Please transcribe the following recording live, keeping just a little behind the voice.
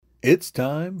It's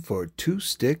time for Two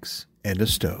Sticks and a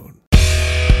Stone.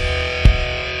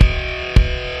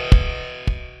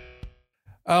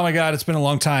 Oh my God, it's been a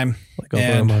long time. Like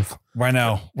over a month. Right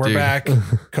now, we're back.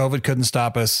 COVID couldn't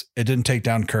stop us. It didn't take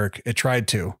down Kirk. It tried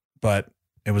to, but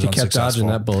it was unsuccessful. Kept dodging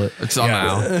that bullet. It's on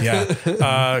now.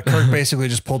 Yeah. Kirk basically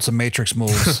just pulled some Matrix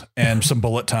moves and some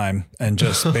bullet time and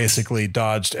just basically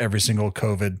dodged every single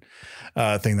COVID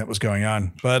thing that was going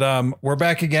on. But we're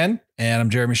back again, and I'm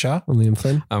Jeremy Shaw. I'm Liam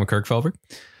Flynn. I'm Kirk Felber.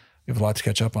 We have a lot to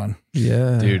catch up on.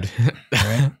 Yeah. Dude.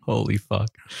 Right? Holy fuck.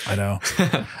 I know.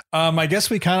 I guess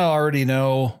we kind of already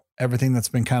know everything that's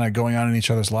been kind of going on in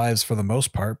each other's lives for the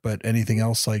most part, but anything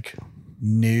else like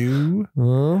new?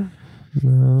 No.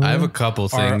 I have a couple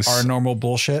things. Our normal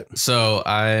bullshit. So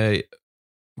I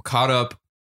caught up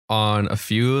on a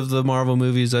few of the Marvel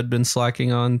movies I'd been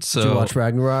slacking on. So Did you watch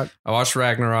Ragnarok? I watched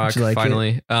Ragnarok Did you like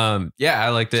finally. Yeah, I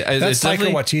liked it. That's It's Taika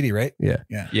definitely Waititi, right?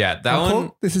 Yeah. Yeah, that Oh, one.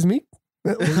 cool. This is me.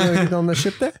 We're going to get on the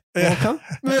ship there. Welcome.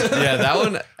 Yeah, that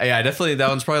one. Yeah, definitely. That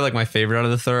one's probably like my favorite out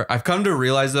of the Thor. I've come to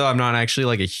realize though, I'm not actually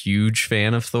like a huge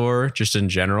fan of Thor just in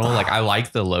general. Like I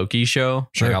like the Loki show.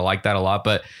 Sure. Like I like that a lot,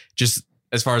 but just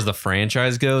as far as the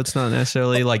franchise go, it's not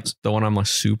necessarily like the one I'm like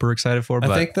super excited for.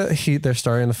 But I think that they're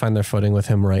starting to find their footing with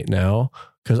him right now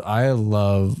because I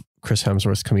love Chris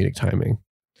Hemsworth's comedic timing.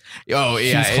 oh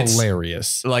yeah, He's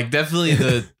hilarious. Like definitely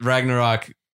the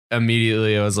Ragnarok.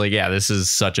 Immediately, I was like, yeah, this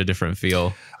is such a different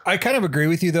feel. I kind of agree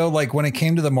with you though. Like when it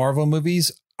came to the Marvel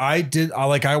movies, I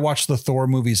watched the Thor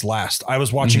movies last. I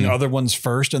was watching other ones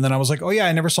first. And then I was like, oh yeah,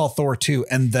 I never saw Thor 2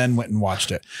 and then went and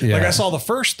watched it. Yeah. Like I saw the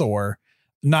first Thor,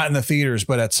 not in the theaters,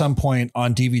 but at some point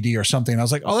on DVD or something. I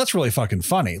was like, oh, that's really fucking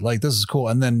funny. Like this is cool.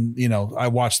 And then, I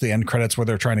watched the end credits where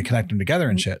they're trying to connect them together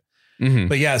and shit. Mm-hmm.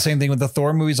 But yeah, same thing with the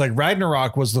Thor movies. Like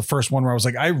Ragnarok was the first one where I was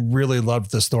like, I really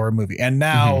loved this Thor movie. And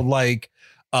now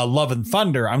Love and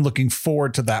Thunder, I'm looking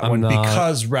forward to that one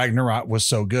because Ragnarok was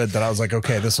so good that I was like,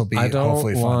 okay, this will be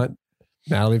hopefully fun. I don't want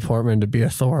Natalie Portman to be a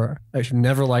Thor. I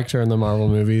never liked her in the Marvel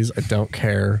movies. I don't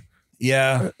care.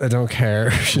 Yeah. I don't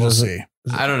care. We'll see.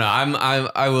 I don't know.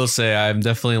 I will say I'm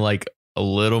definitely like a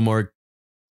little more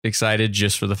excited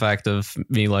just for the fact of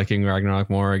me liking Ragnarok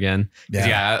more again.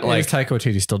 Yeah. Like Taika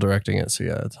Waititi's still directing it. So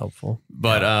yeah, it's helpful.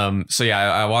 But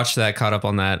I watched that, caught up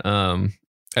on that.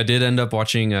 I did end up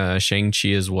watching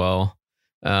Shang-Chi as well.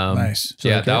 Nice. So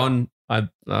yeah, that one I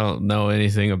don't know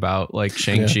anything about like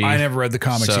Shang-Chi. I never read the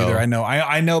comics either. I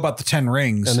know about the 10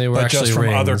 rings, and they were but just from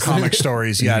rings. other comic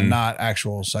stories. Yeah, not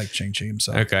actual like Shang-Chi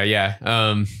himself. Okay,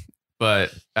 yeah.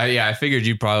 But I figured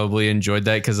you probably enjoyed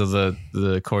that because of the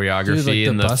choreography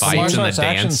and the fights and the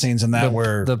action dance scenes and that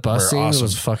were the bus scene awesome.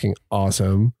 was fucking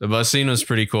awesome. The bus scene was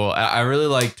pretty cool. I really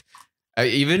liked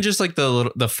even just like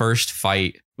the first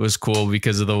fight was cool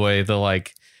because of the way the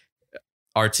like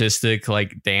artistic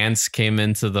like dance came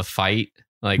into the fight.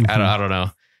 Like I don't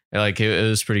know, like it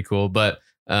was pretty cool. But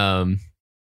I'm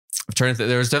trying to think,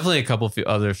 there was definitely a couple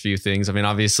other few things. I mean,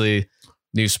 obviously,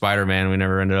 new Spider-Man. We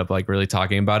never ended up like really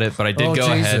talking about it, but I did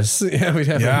ahead. Yeah, we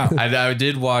have. Yeah. I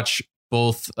did watch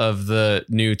both of the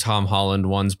new Tom Holland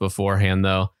ones beforehand,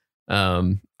 though.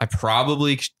 I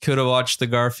probably could have watched the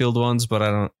Garfield ones, but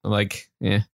I don't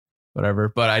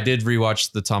whatever. But I did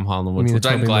rewatch the Tom Holland ones, which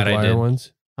I'm glad I did.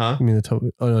 Ones? Huh? You mean the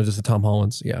Toby? Oh no, just the Tom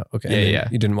Hollands. Yeah. Okay. Yeah.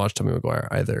 You didn't watch Tobey Maguire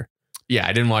either. Yeah,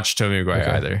 I didn't watch Tobey Maguire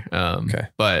either. Okay.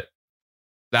 But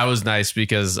that was nice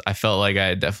because I felt like I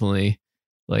had definitely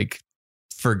like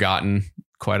forgotten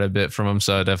quite a bit from him,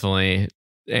 so it definitely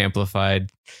amplified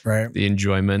the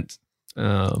enjoyment. It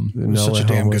was such a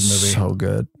damn good movie. So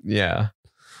good. Yeah.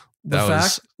 The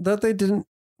fact that they didn't,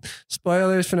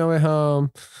 spoilers for No Way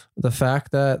Home, the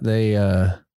fact that they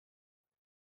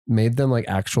made them like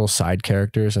actual side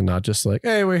characters and not just like,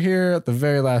 hey, we're here at the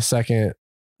very last second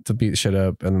to beat shit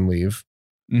up and then leave,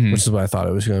 which is what I thought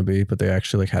it was going to be, but they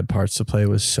actually like had parts to play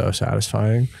was so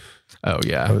satisfying. Oh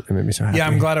yeah. It made me so happy. Yeah,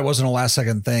 I'm glad it wasn't a last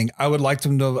second thing. I would like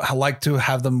to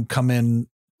have them come in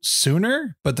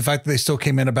sooner, but the fact that they still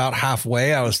came in about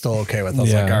halfway, I was still okay with. I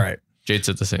was like, all right. Jade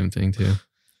said the same thing too.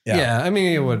 Yeah, I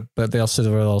mean, it would, but they also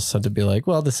had to be like,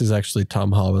 well, this is actually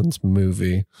Tom Holland's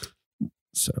movie.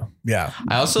 So, yeah.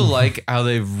 I also like how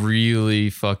they've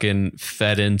really fucking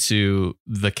fed into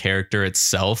the character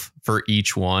itself for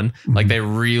each one. Like they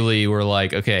really were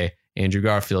like, okay, Andrew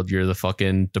Garfield, you're the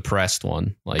fucking depressed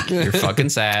one. Like you're fucking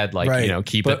sad. Like,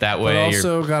 keep it that way. But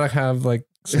also gotta have like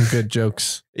some good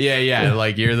jokes. Yeah.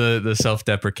 Like you're the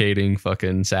self-deprecating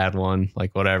fucking sad one,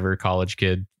 like whatever, college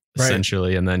kid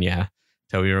essentially. And then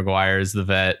Tobey Maguire is the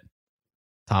vet.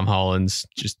 Tom Holland's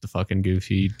just the fucking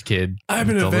goofy kid. I'm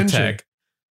an Avenger.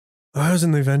 I was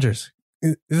in the Avengers.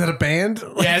 Is that a band?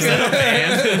 Yeah, is that a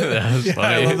band? That was funny.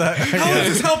 I love that. How is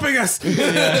this helping us?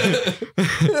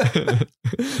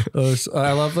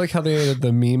 I love like how they had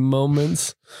the meme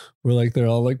moments where like they're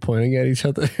all like pointing at each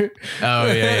other.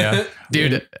 Oh yeah.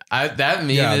 Dude, that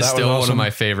meme is still one of my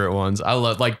favorite ones. I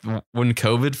love like when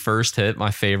COVID first hit,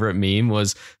 my favorite meme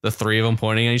was the three of them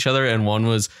pointing at each other, and one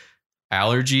was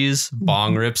allergies,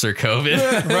 bong rips, or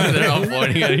COVID. Right, they're all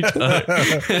pointing at each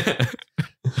other.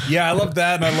 Yeah, I loved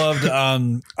that,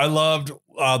 and I loved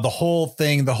the whole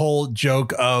thing, the whole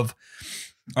joke of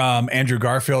Andrew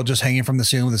Garfield just hanging from the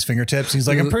ceiling with his fingertips. He's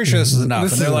like, I'm pretty sure this is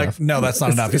enough. And they're like, no, that's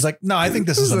not enough. He's like, no, I think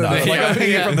this is enough. Like, I'm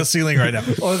hanging from the ceiling right now.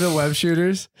 Or the web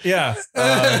shooters. Yeah.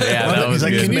 That was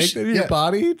like, good. can you Make your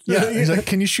body? Yeah. He's like,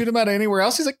 can you shoot him out anywhere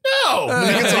else? He's like, no.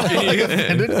 And he gets all, like,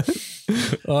 offended.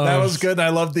 That was good. And I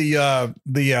love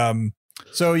the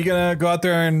so you gonna go out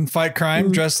there and fight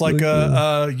crime dressed like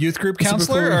a youth group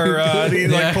counselor, or he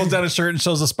like pulls down his shirt and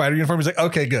shows the spider uniform? He's like,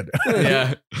 okay, good.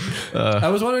 Yeah. I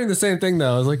was wondering the same thing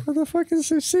though. I was like, what the fuck is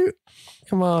this suit?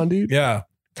 Come on, dude. Yeah.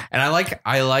 And I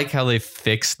like how they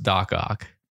fixed Doc Ock.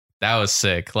 That was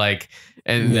sick. Like,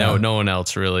 and no one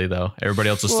else really though. Everybody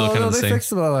else was still kind of the they same. They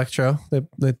fixed the electro.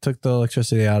 They took the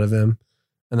electricity out of him,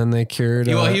 and then they cured.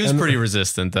 Well, he was pretty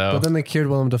resistant though. But then they cured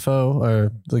Willem Dafoe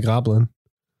or the Goblin.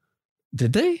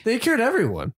 Did they? They cured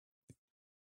everyone.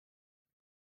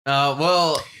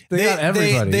 Well, They got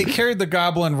everybody. They carried the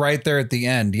Goblin right there at the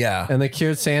end. Yeah. And they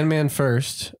cured Sandman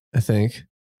first, I think.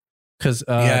 Because he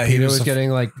Peter was was getting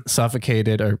like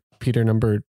suffocated, or Peter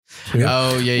number 2.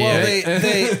 Oh yeah,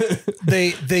 Well,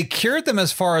 they cured them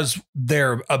as far as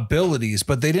their abilities,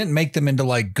 but they didn't make them into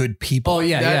like good people. Oh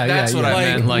yeah, that's what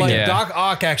I meant. Like, Doc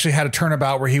Ock actually had a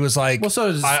turnabout where he was like, well,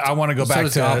 so does, I want to go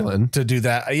back to do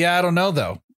that. Yeah, I don't know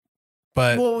though.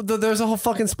 But there's a whole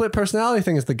fucking split personality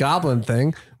thing. Is the Goblin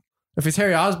thing. If he's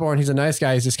Harry Osborn, he's a nice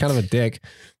guy. He's just kind of a dick.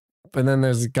 But then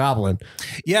there's the Goblin.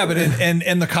 Yeah, but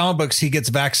in the comic books, he gets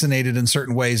vaccinated in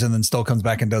certain ways and then still comes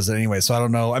back and does it anyway. So I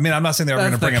don't know. I mean, I'm not saying they're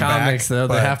going to bring him back. Though.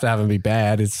 They have to have him be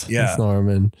bad. It's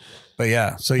Norman. But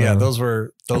yeah, so yeah, those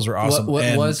were awesome.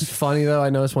 What was funny though, I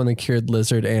noticed when they cured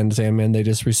Lizard and Sandman, they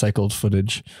just recycled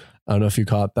footage. I don't know if you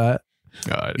caught that.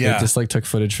 God, They just like took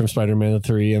footage from Spider-Man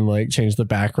 3 and like changed the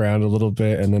background a little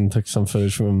bit, and then took some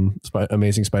footage from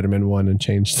Amazing Spider-Man 1 and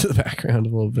changed the background a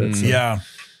little bit. So.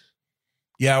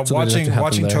 Yeah, So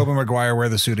watching Tobey Maguire wear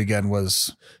the suit again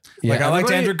was like, I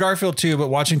liked Andrew Garfield too, but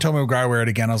watching Tobey Maguire wear it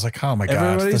again, I was like, oh my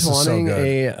god, this is so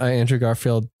good. A Andrew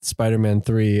Garfield Spider-Man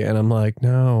 3, and I'm like,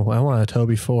 no, I want a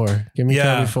Toby 4. Give me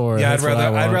Toby 4. Yeah,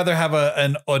 I'd rather have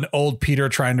an old Peter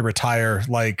trying to retire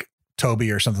like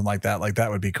Toby or something like that. Like that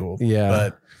would be cool. Yeah,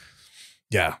 but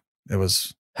yeah, it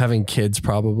was having kids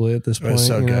probably at this point. It was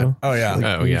so good. Know? Oh yeah,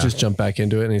 like, you just jump back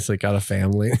into it, and he's like got a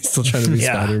family. He's still trying to be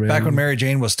Spider-Man. Back when Mary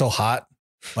Jane was still hot.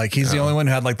 Like he's the only one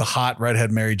who had like the hot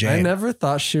redhead Mary Jane. I never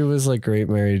thought she was like great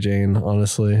Mary Jane.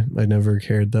 Honestly, I never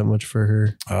cared that much for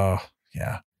her. Oh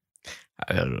yeah,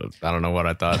 I don't know what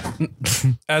I thought.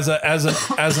 as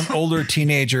an older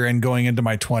teenager and going into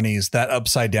my 20s, that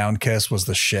upside down kiss was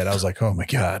the shit. I was like, oh my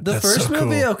god. The first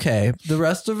movie, okay. The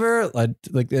rest of her,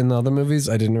 like in the other movies,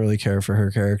 I didn't really care for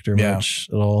her character much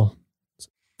at all.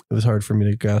 It was hard for me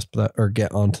to grasp that or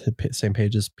get onto the same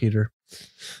page as Peter.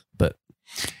 But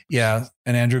yeah,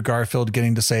 and Andrew Garfield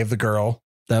getting to save the girl.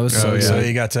 That was so good. So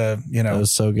you got to, that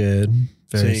was so good.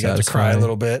 Very so you got to cry a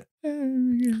little bit.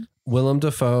 Willem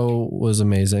Dafoe was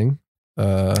amazing.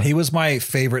 He was my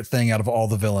favorite thing out of all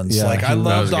the villains. Yeah, like I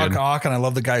love Doc Ock and I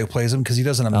love the guy who plays him because he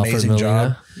does an amazing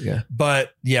job. Yeah,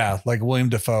 but yeah, like William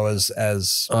Dafoe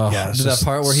that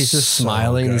part where he's just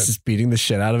smiling and he's just beating the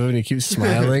shit out of him and he keeps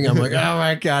smiling. I'm like, oh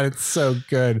my god, it's so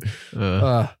good.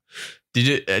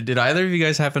 Did either of you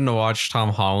guys happen to watch Tom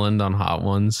Holland on Hot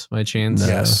Ones by chance? No.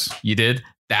 Yes, you did.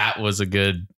 That was a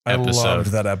good episode. I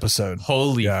loved that episode.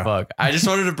 Holy fuck. I just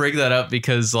wanted to bring that up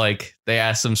because like they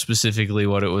asked him specifically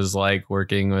what it was like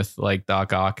working with like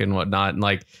Doc Ock and whatnot. And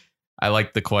like, I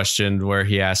liked the question where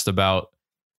he asked about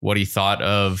what he thought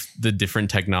of the different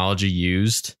technology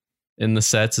used in the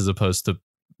sets as opposed to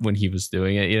when he was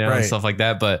doing it, and stuff like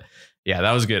that. But yeah,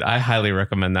 that was good. I highly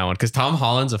recommend that one because Tom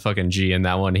Holland's a fucking G in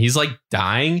that one. He's like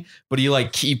dying, but he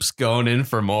like keeps going in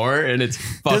for more, and it's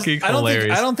fucking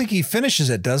hilarious. I don't think he finishes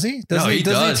it, does he? Does he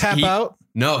tap out?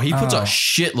 No, he puts a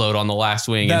shitload on the last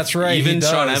wing. That's right. Even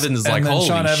Sean Evans is like, holy shit.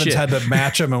 Sean Evans had to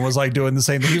match him and was like doing the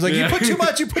same thing. He was like, you put too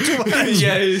much,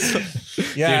 yeah.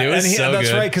 Dude, it was so that's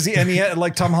good. right. Because he had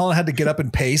like Tom Holland had to get up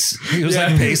and pace. He was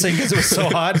like pacing because it was so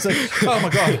hot. It's like, oh my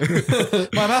god,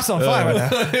 my mouth's on fire right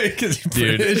now.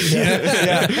 Dude,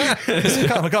 yeah.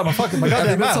 Oh my god, my god, I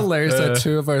think that's hilarious that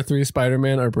 2 of our 3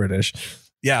 Spider-Man are British.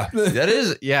 Yeah. That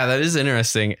is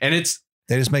interesting. And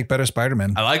They just make better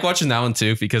Spider-Man. I like watching that one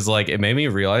too, because like it made me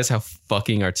realize how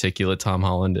fucking articulate Tom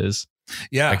Holland is.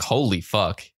 Yeah. Like, holy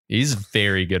fuck. He's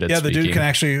very good at the speaking. dude can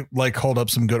actually like hold up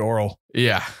some good oral.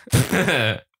 Yeah.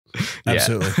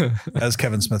 Absolutely. As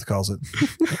Kevin Smith calls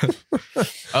it.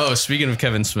 Oh, speaking of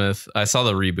Kevin Smith, I saw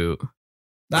the reboot.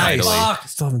 Nice. Fuck, I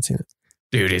still haven't seen it.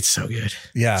 Dude, it's so good.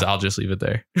 Yeah. So I'll just leave it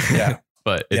there. Yeah.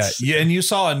 But it's, and you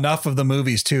saw enough of the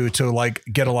movies too to like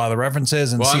get a lot of the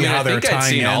references and see how they're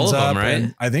tying all ends of them, up. right?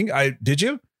 And I think did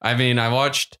you? I mean, I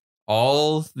watched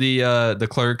all the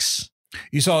Clerks.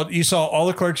 You saw all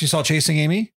the Clerks. You saw Chasing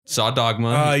Amy. Saw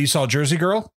Dogma. You saw Jersey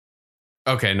Girl.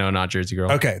 Okay, no, not Jersey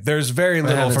Girl. Okay, there's very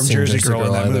little haven't from seen Jersey Jersey Girl in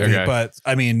Girl that either. movie, Okay. but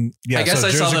I mean, yeah. I guess so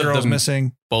I saw Jersey Girl's the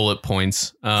missing. bullet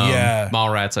points. Yeah.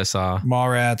 Mallrats I saw.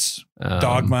 Mallrats,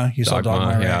 Dogma. You saw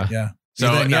Dogma, right? yeah. Yeah.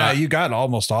 So, And then, you got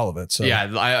almost all of it. So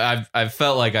yeah, I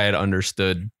felt like I had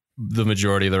understood the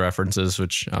majority of the references,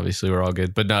 which obviously were all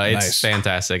good. But no, it's Nice.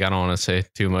 fantastic. I don't want to say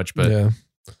too much, but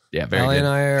yeah, very Allie good. and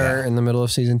I are in the middle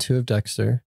of season 2 of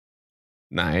Dexter.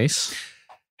 Nice.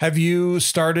 Have you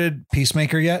started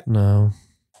Peacemaker yet? No.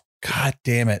 God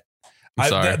damn it. I'm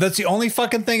sorry. That's the only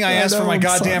fucking thing I I asked for know, my I'm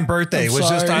goddamn sorry. birthday I'm was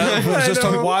just sorry. was just I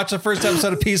to know. watch the first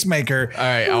episode of Peacemaker. All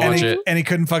right, I'll and watch he, it. and he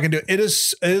couldn't fucking do it. It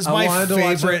is I my wanted to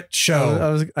watch favorite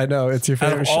show. I know it's your Out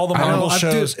favorite of all the show. I know, Marvel I-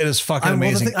 shows, dude, it is fucking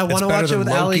amazing. I want to watch it with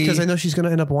Allie because I know she's going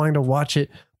to end up wanting to watch it,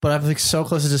 but I'm like so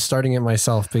close to just starting it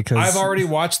myself because I've already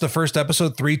watched the first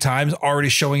episode 3 times, already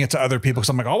showing it to other people. Because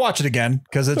I'm like, I'll watch it again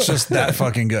because it's just that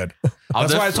fucking good.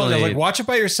 That's why I told you, I was like, watch it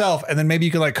by yourself, and then maybe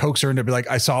you could like coax her into be like,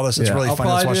 I saw this. It's really I'll fun.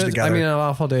 Let's probably watch do it together. I mean, I'm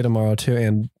off all day tomorrow too,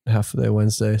 and half a day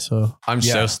Wednesday. So I'm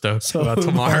so stoked So about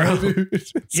tomorrow.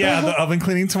 yeah, the oven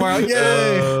cleaning tomorrow.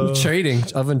 Yay! trading,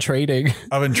 oven trading.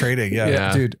 Oven trading. Yeah.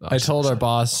 Yeah. Dude, I told our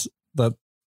boss that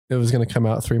it was going to come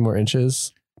out 3 more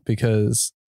inches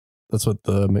because that's what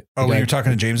the. Oh, when guy- you're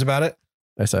talking to James about it?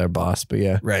 I said our boss, but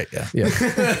yeah. Right. Yeah. Yeah.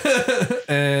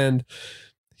 And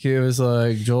he was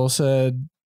like, Joel said,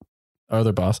 our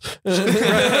other boss. We're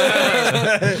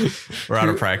out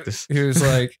of practice. He was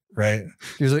like, Right.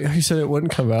 he said it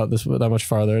wouldn't come out that much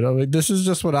farther. And I'm like, this is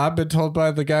just what I've been told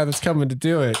by the guy that's coming to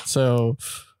do it. So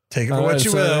Take it for what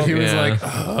you will. He was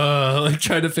Yeah. like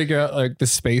trying to figure out like the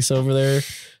space over there.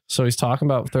 So he's talking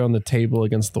about throwing the table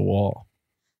against the wall.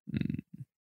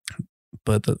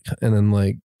 But and then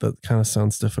like that kind of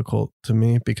sounds difficult to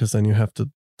me because then you have to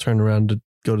turn around to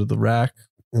go to the rack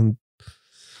and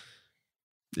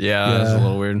Yeah, that's a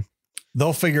little weird.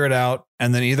 They'll figure it out.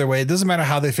 And then either way, it doesn't matter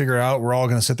how they figure it out. We're all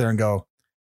going to sit there and go,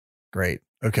 great.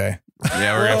 Okay.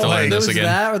 Yeah, we're gonna have to learn There this was again.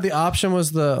 that, or the option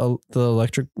was the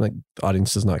electric. Like the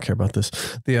audience does not care about this.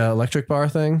 The electric bar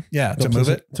thing. Yeah. To move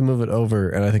it. To move it over,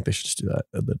 and I think they should just do that.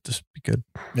 That'd just be good.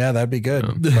 Yeah, that'd be good.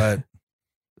 But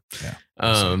yeah.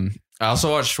 I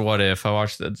also watched What If. I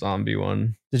watched that zombie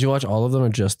one. Did you watch all of them or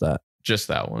just that? Just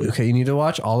that one. Okay, you need to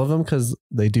watch all of them because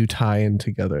they do tie in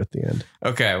together at the end.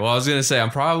 Okay, well, I was gonna say I'm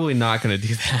probably not gonna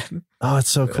do that. Oh, it's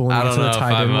so cool. when I you don't get know to if the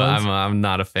tied-in ones. I'm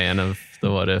not a fan of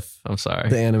the What If. I'm sorry.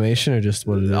 The animation or just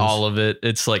what it is. All of it.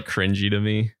 It's like cringy to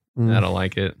me. Mm. I don't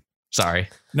like it. Sorry.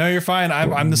 No, you're fine.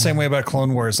 I'm the same way about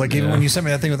Clone Wars. Like even Yeah. when you sent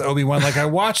me that thing with Obi-Wan, like I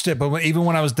watched it, but even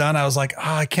when I was done, I was like, oh,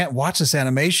 I can't watch this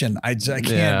animation. I can't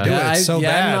do it. It's so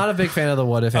bad. I'm not a big fan of the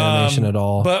What If animation at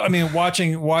all. But I mean,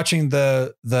 watching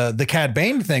the Cad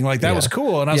Bane thing, like that was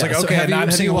cool. And I was like, okay, now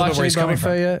I'm seeing a little bit where he's coming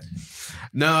from. Yet?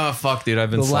 No, fuck, dude. I've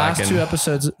been The slacking. last 2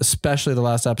 episodes, especially the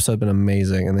last episode, have been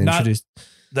amazing. And they introduced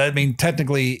I mean,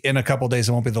 technically, in a couple of days,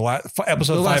 it won't be the last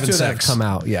episode the 5 last and 2 that have 6 come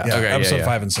out. Yeah. Yeah, Okay, episode yeah.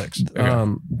 5 and 6.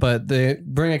 But they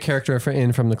bring a character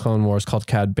in from the Clone Wars called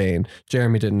Cad Bane.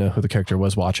 Jeremy didn't know who the character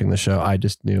was watching the show. I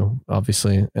just knew,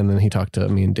 obviously. And then he talked to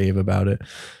me and Dave about it.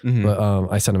 Mhm.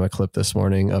 But I sent him a clip this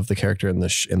morning of the character in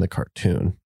the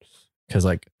cartoon. Because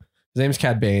like his name's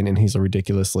Cad Bane and he's a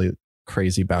ridiculously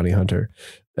crazy bounty hunter.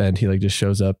 And he like just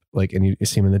shows up like and you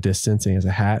see him in the distance and he has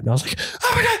a hat. And I was like,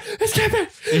 oh my God, it's Cad Bane.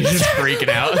 He's just freaking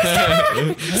out. Like,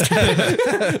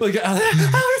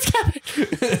 oh, it's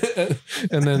Cad.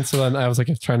 And then so then I was like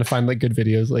trying to find like good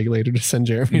videos like later to send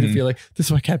Jeremy to feel like this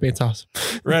is why Cad Bane's awesome.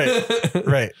 Right.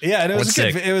 Right. Yeah. And What's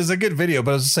sick? it was a good video,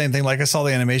 but it was the same thing. Like I saw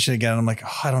the animation again. And I'm like,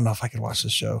 oh, I don't know if I could watch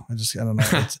this show. I don't know.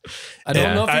 I don't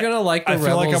Yeah. know if you're gonna like the I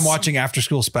feel like I'm Rebels. watching after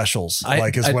school specials. I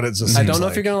what it's. I don't know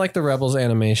if you're gonna like the Rebels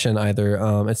animation either.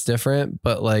 It's different,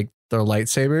 but like their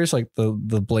lightsabers, like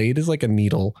the blade is like a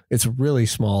needle. It's really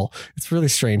small. It's really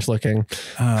strange looking.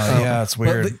 Yeah, it's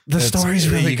weird. the story's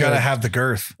really You got to good. have the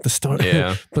girth. The story,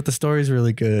 Yeah. but the story's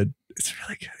really good. It's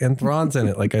really good, and Thrawn's in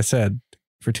it. Like I said,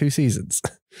 for 2 seasons.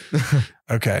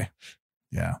 Okay.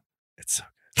 Yeah. It's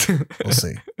so We'll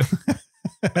see.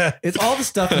 It's all the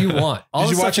stuff you want.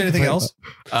 Did you watch anything else?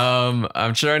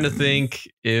 I'm trying to think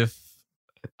if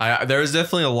there was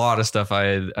definitely a lot of stuff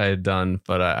I had done,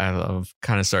 but I'm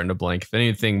kind of starting to blank. If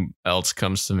anything else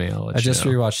comes to me, I'll let you know. I just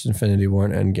rewatched Infinity War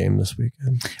and Endgame this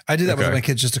weekend. I did that with my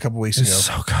kids just a couple weeks ago.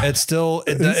 So good. It's still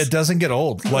it doesn't get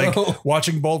old. Like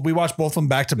watching both. We watched both of them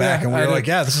back to back, and we were like,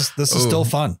 yeah, this is still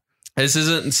fun. This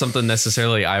isn't something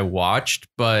necessarily I watched,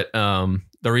 but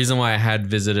the reason why I had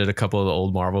visited a couple of the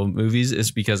old Marvel movies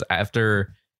is because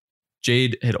after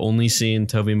Jade had only seen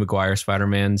Tobey Maguire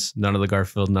Spider-Man's, none of the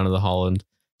Garfield, none of the Holland.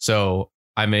 So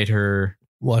I made her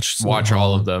watch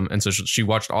all of them. And so she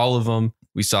watched all of them.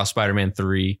 We saw Spider-Man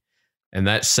 3 and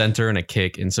that sent her in a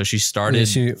kick. And so she started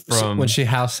from when she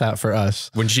house sat for us.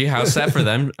 When she house sat for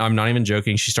them, I'm not even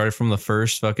joking. She started from the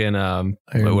first fucking isn't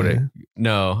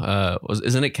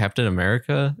it Captain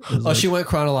America? She went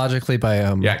chronologically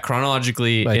by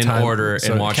chronologically in order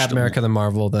and watched Captain America, then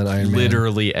Marvel, then Iron Man.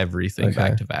 Literally everything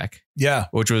back to back. Yeah.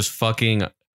 Which was fucking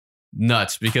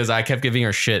nuts because I kept giving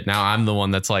her shit. Now I'm the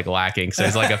one that's like lacking. So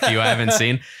there's like a few I haven't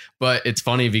seen. But it's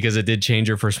funny because it did change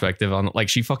her perspective on like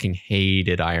she fucking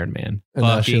hated Iron Man. And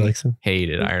now she likes him.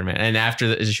 Hated Iron Man. And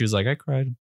after that, she was like, I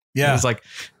cried. Yeah. It was like,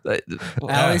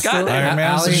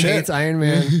 Allie hates Iron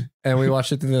Man. And we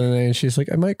watched it the other day and she's like,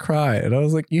 I might cry. And I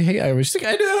was like, you hate Iron Man. She's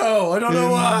like, I know. I don't know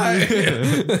why.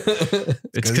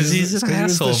 It's because he's an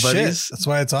asshole, but that's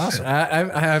why it's awesome.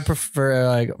 I prefer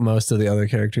like most of the other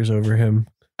characters over him.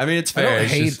 I mean, it's fair. I don't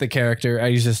hate the character.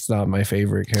 He's just not my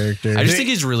favorite character. I just think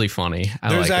he's really funny.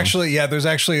 There's actually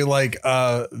like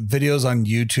videos on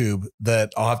YouTube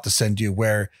that I'll have to send you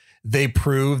where they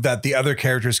prove that the other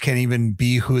characters can't even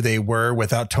be who they were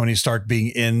without Tony Stark being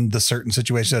in the certain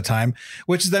situation at a time,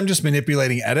 which is them just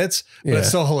manipulating edits. But it's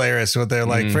still hilarious. What they're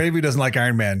like, for anybody who doesn't like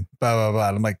Iron Man, blah, blah, blah.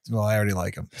 And I'm like, well, I already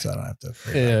like him, so I don't have to.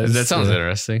 That sounds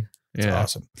interesting. It's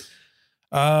awesome.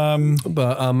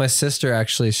 But my sister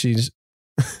actually,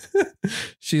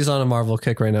 she's on a Marvel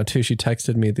kick right now too. She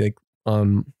texted me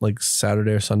like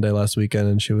Saturday or Sunday last weekend,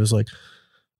 and she was like,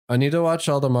 "I need to watch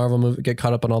all the Marvel movies, get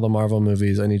caught up on all the Marvel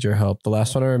movies. I need your help." The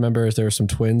last one I remember is there were some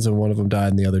twins, and one of them died,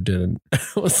 and the other didn't.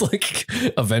 It was like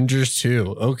Avenged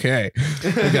 2. Okay,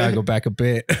 we gotta go back a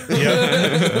bit.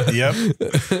 Yep.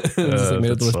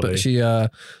 But she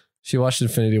watched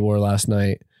Infinity War last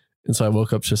night, and so I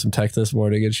woke up to some text this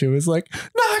morning, and she was like,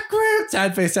 "Not great."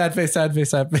 Sad face. And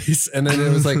then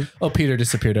it was like, oh, Peter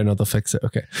disappeared. I know they'll fix it.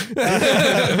 Okay.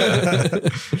 That's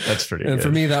pretty good. And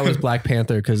for me, that was Black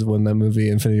Panther because when that movie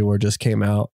Infinity War just came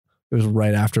out, it was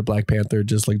right after Black Panther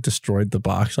just like destroyed the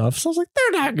box office. I was like,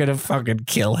 they're not going to fucking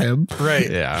kill him. Right.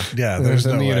 Yeah. Yeah. There's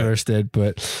no the way. universe did,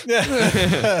 but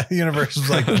the universe was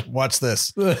like, watch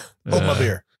this. Hold my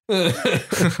beer.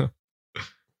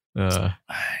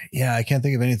 Yeah. I can't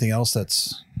think of anything else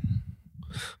that's.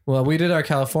 Well, we did our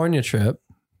California trip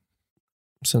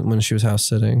when she was house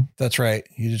sitting. That's right.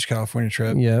 You did your California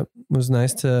trip. Yeah. It was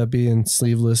nice to be in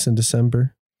sleeveless in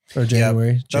December or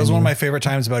January. That was one of my favorite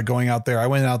times about going out there. I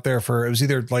went out there it was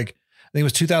either like, I think it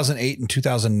was 2008 and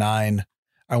 2009.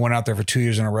 I went out there for 2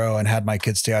 years in a row and had my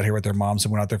kids stay out here with their moms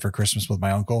and went out there for Christmas with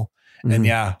my uncle. Mm-hmm.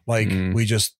 And we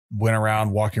just went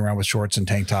around walking around with shorts and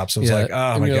tank tops. It was like,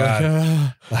 oh my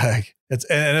God. Like,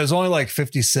 and it was only like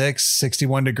 56,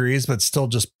 61 degrees, but still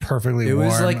just perfectly warm. It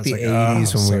was like the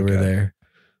 80s when we were there.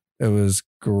 It was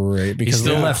great because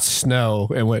we left snow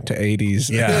and went to 80s.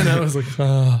 Yeah. And I was like,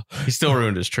 oh. He still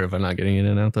ruined his trip by not getting in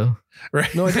and out though.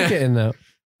 Right. No, I did get in and out.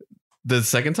 The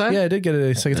second time? Yeah, I did get it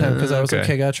a second time because I was like,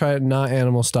 okay, I gotta try it not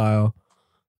animal style.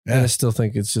 Yeah. And I still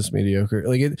think it's just mediocre.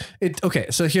 Like it. Okay,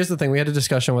 so here's the thing. We had a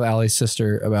discussion with Allie's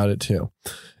sister about it too.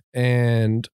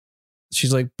 And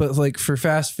she's like, but like for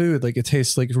fast food, like it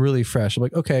tastes like really fresh. I'm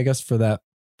like, okay, I guess for that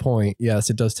point,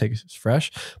 yes, it does taste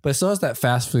fresh, but it still has that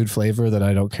fast food flavor that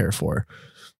I don't care for.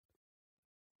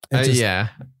 It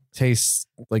just tastes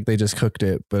like they just cooked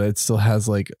it, but it still has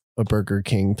like a Burger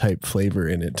King type flavor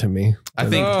in it to me. I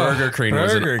think Burger King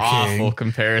was an awful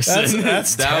comparison.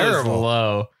 That's that terrible. Was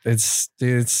low.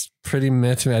 It's pretty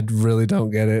meh to me. I really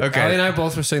don't get it. Okay. Ali and I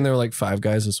both were saying they were like Five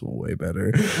Guys is way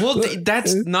better. Well,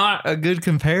 that's not a good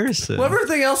comparison. Well,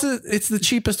 everything else it's the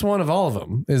cheapest one of all of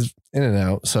them is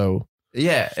In-N-Out. So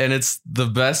yeah, and it's the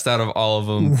best out of all of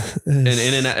them. And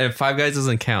In-N-Out, Five Guys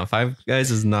doesn't count. Five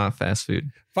Guys is not fast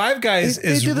food. Five Guys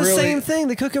they do the same thing.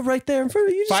 They cook it right there in front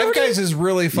of you. Five Guys is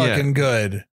really fucking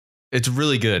good. It's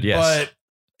really good, yes. But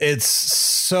it's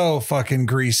so fucking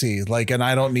greasy. Like, and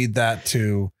I don't need that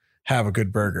to have a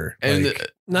good burger. And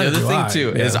like, the other thing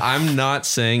too is I'm not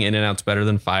saying In-N-Out's better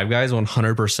than Five Guys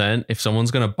 100%. If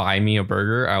someone's going to buy me a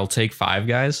burger, I'll take Five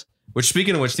Guys. Which,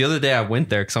 speaking of which, the other day I went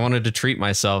there because I wanted to treat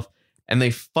myself. and they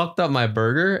fucked up my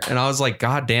burger. And I was like,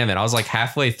 God damn it. I was like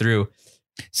halfway through.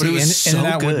 But See, it was so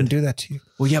In-N-Out good. wouldn't do that to you.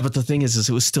 Well, yeah, but the thing is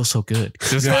it was still so good.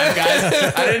 It was Five Guys.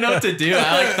 I didn't know what to do.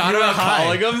 I like thought about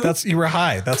calling them. You were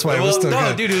high. That's why it was still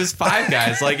good. Dude, it was Five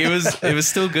Guys. Like it was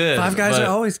still good. Five Guys but,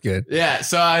 are always good. Yeah,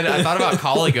 so I thought about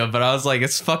calling them, but I was like,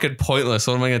 it's fucking pointless.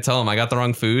 What am I gonna tell them? I got the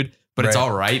wrong food, but it's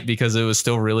all right because it was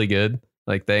still really good.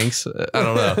 Like, thanks. I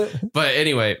don't know. But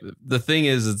anyway, the thing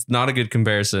is, it's not a good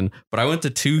comparison. But I went to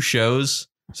 2 shows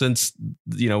since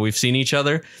we've seen each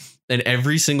other, and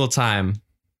every single time.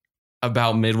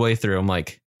 About midway through, I'm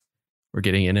like, we're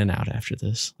getting In-N-Out after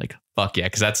this. Like, fuck yeah.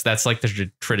 Cause that's like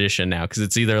the tradition now. Cause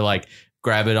it's either like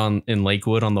grab it in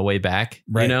Lakewood on the way back,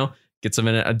 get some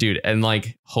In-N-Out, dude. And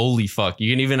like, holy fuck.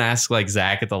 You can even ask like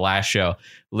Zach at the last show,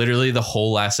 literally the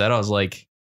whole last set. I was like,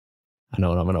 I know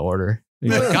what I'm going to order.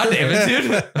 Like, God damn it,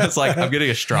 dude. It's like, I'm getting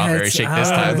a strawberry shake this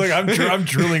time. Look, I'm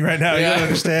drooling right now. You don't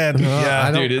understand.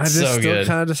 Dude, it's so good. It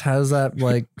kind of just has that,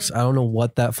 like, I don't know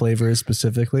what that flavor is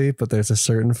specifically, but there's a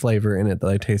certain flavor in it that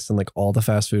I taste in like all the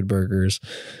fast food burgers.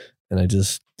 And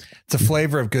it's a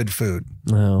flavor of good food.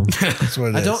 No, that's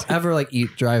what it is. I don't ever like eat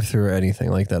drive-through or anything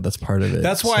like that. That's part of it.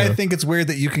 That's why I think it's weird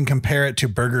that you can compare it to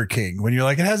Burger King when you're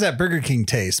like, it has that Burger King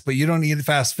taste, but you don't eat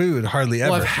fast food hardly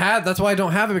ever. Well, that's why I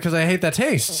don't have it because I hate that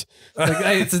taste.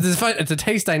 Like, it's a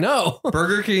taste I know.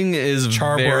 Burger King is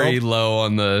very low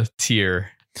on the tier,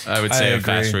 I would say, of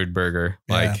fast food burger.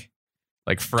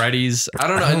 Like Freddy's. I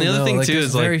don't know. And the other thing too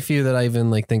is very few that I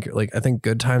even like think like I think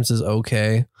Good Times is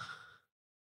okay.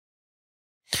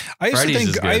 I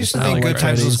used to think Good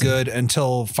Times was Freddy's. good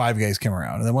until Five Guys came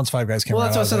around, and then once Five Guys came around, Well,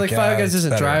 that's what I said. Like Five Guys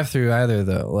isn't drive-through either,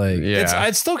 though. Like,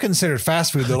 I'd still consider it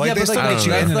fast food though. Like they still like, get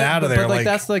you in and out of there. But like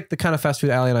that's like the kind of fast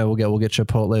food Allie and I will get. We'll get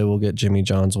Chipotle, we'll get Jimmy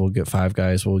John's, we'll get Five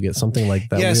Guys, we'll get something like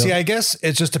that. Yeah, see, I guess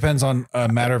it just depends on a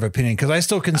matter of opinion because I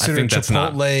still consider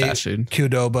Chipotle,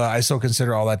 Qdoba, I still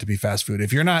consider all that to be fast food.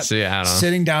 If you're not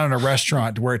sitting down in a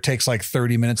restaurant where it takes like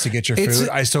 30 minutes to get your food,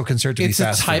 I still consider it to be fast food.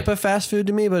 It's a type of fast food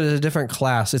to me, but it's a different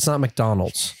class. It's not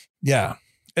McDonald's. Yeah.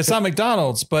 It's not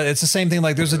McDonald's, but it's the same thing.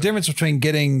 Like there's a difference between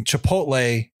getting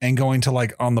Chipotle and going to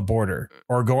like on the border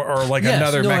or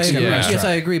another Mexican restaurant. Yes,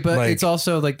 I agree. But it's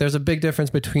also like there's a big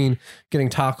difference between getting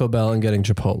Taco Bell and getting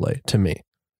Chipotle to me.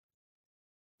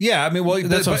 Yeah, I mean, well,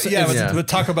 but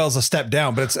Taco Bell's a step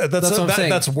down, but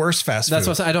that's worse fast food. That's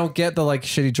what I don't get the like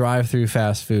shitty drive-through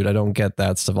fast food. I don't get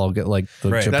that stuff. I'll get like the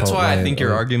Chipotle. That's why I think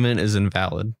your argument is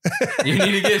invalid. You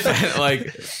need to get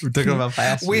like we're talking about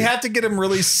fast food. We have to get him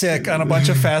really sick on a bunch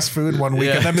of fast food one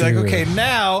week, and then be like, okay,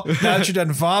 now that you're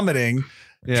done vomiting.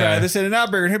 Try this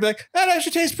In-N-Out burger, and he'll be like, "That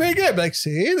actually tastes pretty good." I'd be like,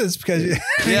 see, that's because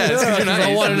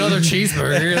I want another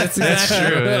cheeseburger. That's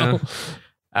true. Yeah.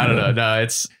 I don't know. No,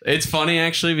 it's funny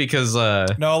actually because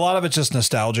no, a lot of it's just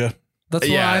nostalgia. That's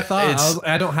what I thought.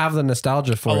 I don't have the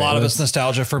nostalgia for it. A lot of it's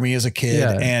nostalgia for me as a kid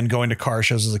and going to car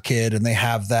shows as a kid, and they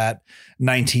have that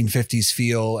 1950s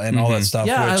feel and all that stuff.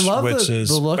 Yeah, which, I love which the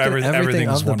is look and everything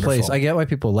of the place. I get why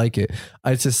people like it.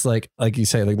 It's just like you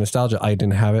say, like nostalgia. I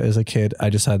didn't have it as a kid. I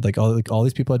just had like all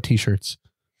these people had T-shirts.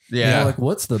 Yeah, like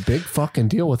what's the big fucking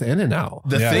deal with In-N-Out?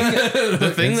 The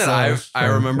thing that I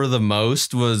remember the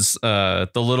most was the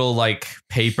little like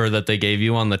paper that they gave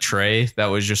you on the tray that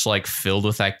was just like filled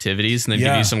with activities, and they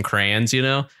give you some crayons,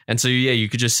 and so you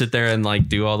could just sit there and like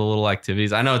do all the little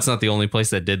activities. I know it's not the only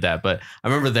place that did that, but I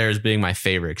remember theirs being my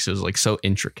favorite because it was like so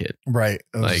intricate. Right,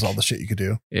 it was all the shit you could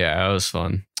do. Yeah, it was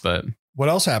fun. But what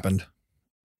else happened?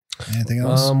 Anything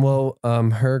else?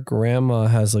 Her grandma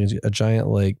has like a giant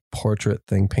like portrait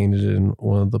thing painted in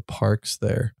one of the parks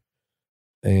there,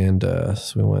 and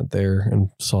so we went there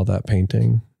and saw that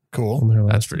painting. Cool.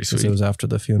 That's pretty sweet. It was after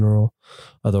the funeral.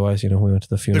 Otherwise, we went to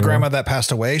the funeral. The grandma that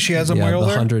passed away, she has a mural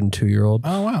there. 102-year-old.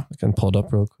 Oh wow! I can pull it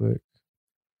up real quick.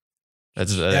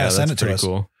 That's send it pretty to us.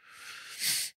 Cool.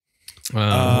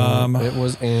 It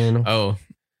was in. Oh,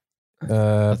 I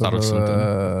thought it was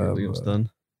something. It was done.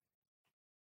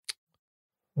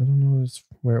 I don't know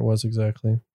where it was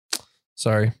exactly.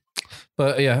 Sorry,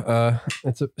 but yeah,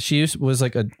 she was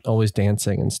like always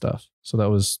dancing and stuff. So that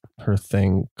was her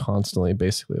thing constantly,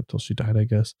 basically up till she died, I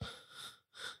guess.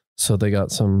 So they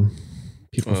got some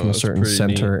people from a certain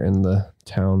center in the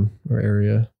town or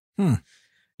area.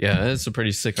 Yeah, it's a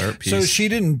pretty sick art piece. So she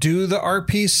didn't do the art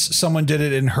piece. Someone did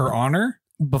it in her honor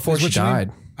before she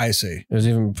died. I see. It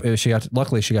was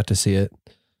luckily she got to see it.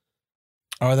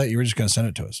 Oh, I thought you were just going to send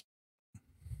it to us.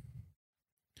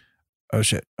 Oh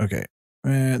shit. Okay.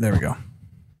 There we go.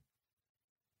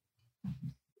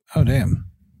 Oh damn.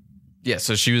 Yeah,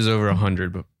 so she was over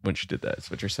 100 when she did that. That's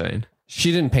what you're saying.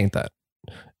 She didn't paint that.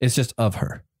 It's just of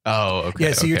her. Oh, okay.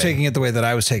 Yeah, so you're taking it the way that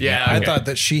I was taking it. Okay. I thought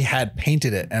that she had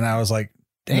painted it, and I was like,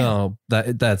 Damn. No,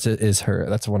 that's it is her.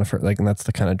 That's one of her, like, and that's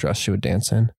the kind of dress she would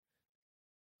dance in.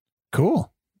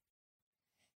 Cool.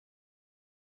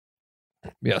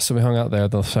 Yeah, so we hung out there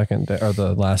the second day or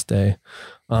the last day.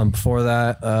 Before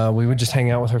that, we would just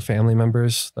hang out with her family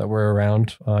members that were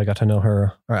around. I got to know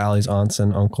her, or Allie's aunts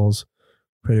and uncles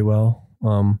pretty well.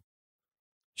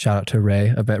 Shout out to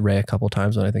Ray. I met Ray a couple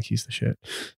times and I think he's the shit.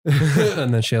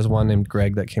 And then she has one named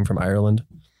Greg that came from Ireland.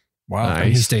 Wow. And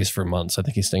he stays for months. I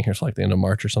think he's staying here till like the end of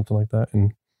March or something like that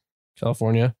in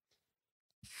California.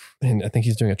 And I think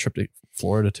he's doing a trip to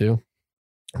Florida too.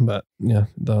 But yeah,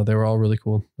 they were all really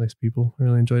cool, nice people. I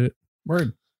really enjoyed it.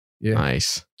 Word. Yeah.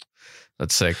 Nice.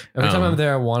 That's sick. Every time I'm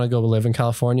there, I want to go live in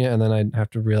California, and then I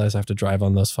have to realize I have to drive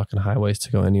on those fucking highways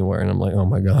to go anywhere, and I'm like, oh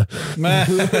my god.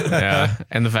 Yeah,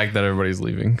 and the fact that everybody's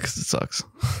leaving because it sucks.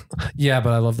 Yeah,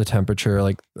 but I love the temperature,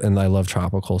 like, and I love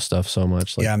tropical stuff so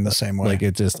much. Like, yeah, I'm the same way. Like,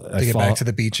 it just to get back to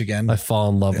the beach again. I fall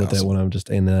in love with it when I'm just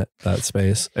in that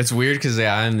space. It's weird because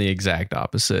I'm the exact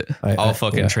opposite. I'll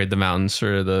fucking trade the mountains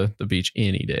for the beach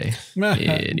any day.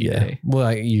 Any day.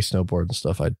 Well, you snowboard and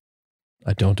stuff.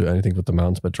 I don't do anything with the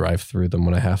mountains but drive through them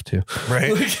when I have to.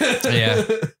 Right. Yeah,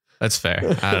 that's fair.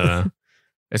 I don't know.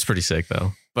 It's pretty sick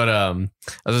though. But I was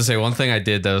gonna say one thing I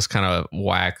did that was kind of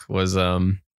whack was you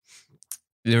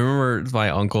remember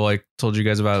my uncle I told you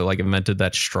guys about, like, invented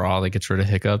that straw that gets rid of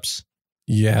hiccups?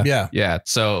 Yeah. Yeah.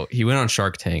 So he went on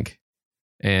Shark Tank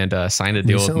and signed a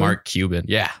deal with Mark Cuban.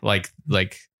 Yeah. Like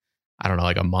I don't know,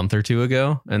 like a month or two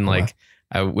ago. And like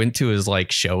I went to his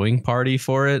like showing party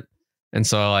for it. And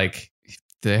so like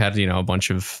they had, a bunch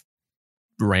of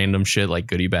random shit like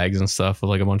goodie bags and stuff with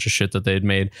like a bunch of shit that they'd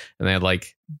made. And they had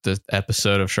like the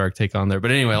episode of Shark Tank on there.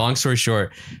 But anyway, long story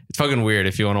short, it's fucking weird.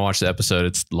 If you want to watch the episode,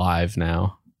 it's live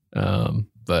now.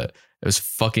 But it was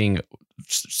fucking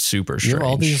super strange. You have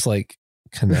all these like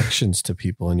connections to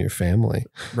people in your family.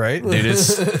 Right? Dude,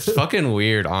 it's fucking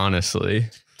weird, honestly.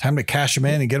 Time to cash them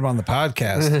in and get them on the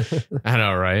podcast. I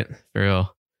know, right? For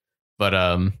real. But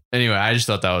anyway, I just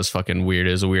thought that was fucking weird.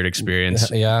 It was a weird experience.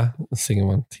 Yeah, seeing him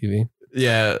on TV.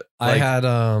 Yeah. I had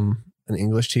an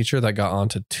English teacher that got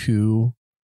onto 2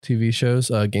 TV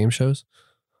shows, game shows.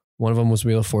 One of them was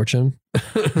Wheel of Fortune.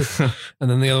 And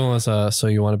then the other one was So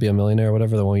You Want to Be a Millionaire or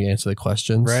whatever, the one you answer the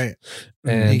questions. Right.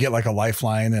 And you get like a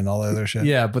lifeline and all that other shit.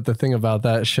 Yeah, but the thing about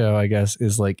that show, I guess,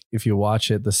 is like if you watch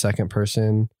it, the second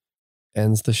person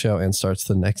ends the show and starts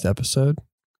the next episode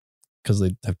because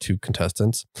they have 2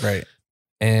 contestants. Right.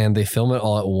 And they film it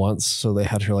all at once. So they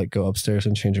had her like go upstairs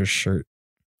and change her shirt,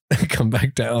 come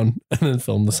back down, and then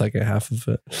film the second half of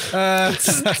it. Yeah,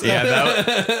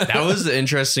 that was the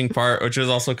interesting part, which was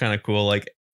also kind of cool. Like,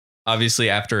 obviously,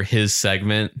 after his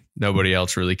segment, nobody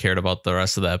else really cared about the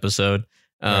rest of the episode.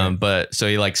 Right. But so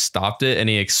he like stopped it and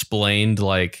he explained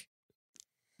like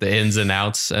the ins and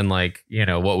outs and like,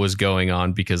 what was going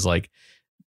on, because like,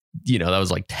 that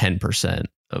was like 10%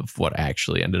 of what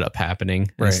actually ended up happening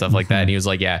and stuff like that. And he was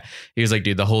like,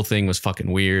 dude, the whole thing was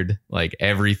fucking weird. Like,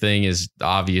 everything is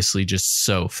obviously just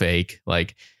so fake.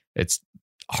 Like, it's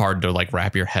hard to like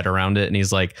wrap your head around it. And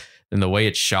he's like, and the way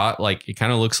it's shot, like, it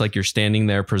kind of looks like you're standing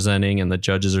there presenting and the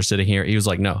judges are sitting here. He was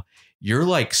like, no, you're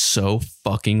like so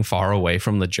fucking far away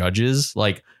from the judges.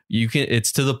 Like,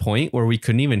 it's to the point where we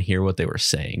couldn't even hear what they were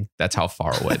saying. That's how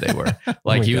far away they were.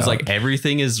 Like, he was like,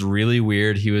 everything is really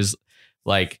weird. He was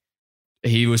like,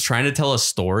 he was trying to tell a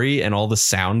story and all the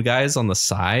sound guys on the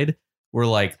side were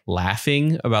like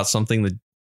laughing about something that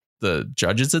the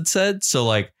judges had said. So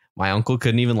like my uncle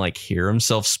couldn't even like hear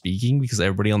himself speaking because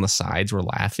everybody on the sides were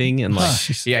laughing. And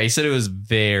like, yeah, he said it was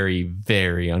very,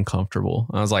 very uncomfortable.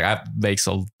 I was like, that makes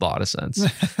a lot of sense.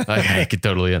 Like, I could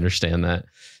totally understand that.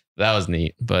 That was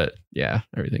neat. But yeah,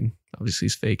 everything obviously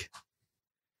is fake.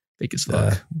 Fake as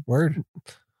fuck. Word.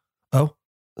 Oh,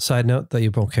 side note that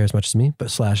you won't care as much as me, but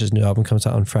Slash's new album comes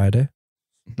out on Friday.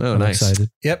 Oh, I'm nice.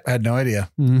 excited. Yep. I had no idea.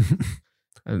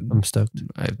 I'm stoked.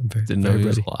 I I'm very, didn't know very he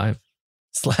was ready. alive.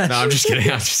 Slash. No, I'm just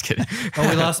kidding. Oh,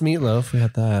 we lost Meatloaf. We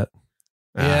had that.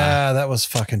 Yeah, that was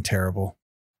fucking terrible.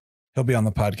 He'll be on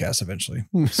the podcast eventually.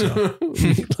 So.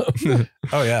 Meatloaf.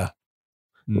 Oh yeah.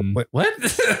 Wait, what?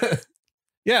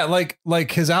 Yeah,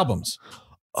 like his albums.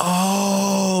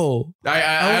 Oh,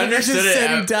 I Just understood it.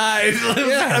 said he died.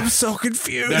 Yeah. I'm so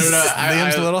confused. No,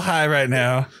 Liam's a little high right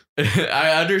now.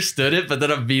 I understood it, but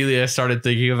then immediately I started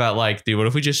thinking about like, dude, what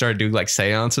if we just started doing like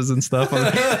seances and stuff?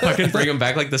 Fucking bring them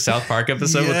back like the South Park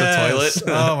episode with the toilet.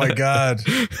 Oh my God.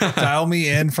 Dial me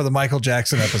in for the Michael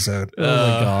Jackson episode. Oh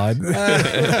my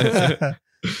God.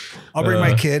 I'll bring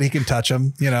my kid. He can touch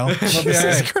him. We'll be all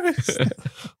Jesus right. Christ.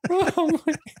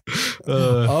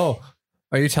 Oh,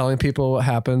 are you telling people what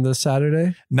happened this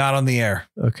Saturday? Not on the air.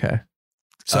 Okay.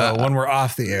 So when we're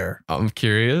off the air, I'm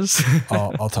curious.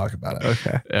 I'll talk about it.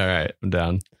 Okay. All right, I'm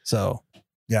down. So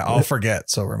yeah, I'll forget.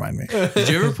 So remind me. Did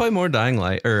you ever play more Dying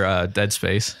Light or Dead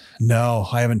Space? No,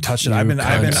 I haven't touched it.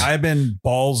 I've been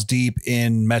balls deep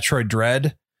in Metroid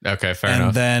Dread. Okay, fair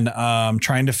enough. And then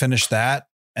trying to finish that.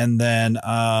 And then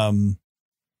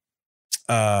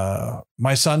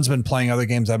my son's been playing other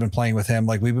games I've been playing with him.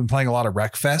 Like we've been playing a lot of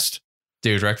Wreckfest.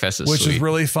 Dude, Wreckfest is which sweet. is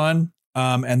really fun.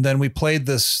 And then we played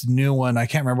this new one. I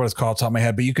can't remember what it's called off the top of my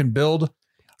head, but you can build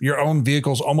your own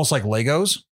vehicles almost like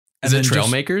Legos. Is it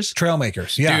Trailmakers?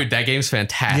 Trailmakers. Yeah. Dude, that game's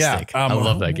fantastic. Yeah. I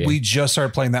love that game. We just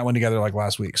started playing that one together like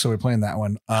last week. So we're playing that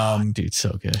one. Dude,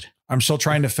 so good. I'm still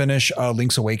trying to finish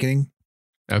Link's Awakening.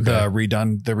 Okay. The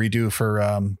redo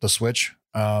for the Switch.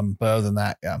 But other than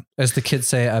that, yeah. As the kids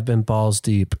say, I've been balls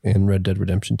deep in Red Dead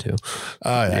Redemption 2.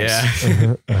 Nice.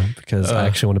 Yeah. Because I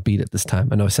actually want to beat it this time.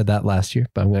 I know I said that last year,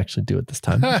 but I'm going to actually do it this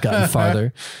time. I've gotten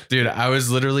farther. Dude, I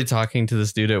was literally talking to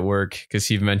this dude at work because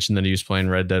he mentioned that he was playing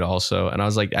Red Dead also. And I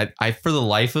was like, I for the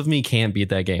life of me can't beat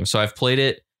that game. So I've played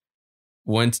it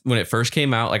when it first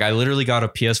came out. Like I literally got a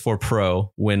PS4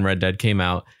 Pro when Red Dead came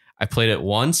out. I played it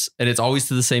once and it's always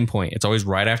to the same point. It's always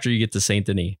right after you get to Saint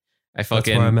Denis. That's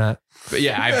where I'm at. But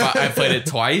yeah, I played it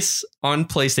twice on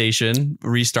PlayStation,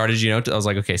 restarted, I was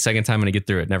like, okay, second time I'm going to get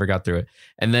through it. Never got through it.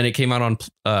 And then it came out on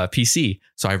PC.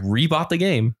 So I rebought the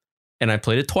game and I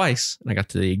played it twice and I got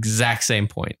to the exact same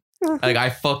point. Like I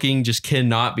fucking just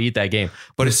cannot beat that game,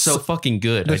 but it's so fucking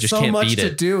good. I just can't beat it. There's so much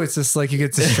to do. It's just like you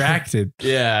get distracted.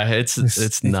 Yeah, it's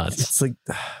nuts. It's like,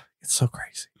 it's so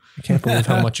crazy. I can't believe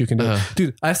how much you can do.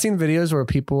 Dude, I've seen videos where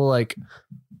people like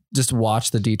just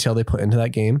watch the detail they put into that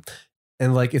game.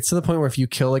 And like, it's to the point where if you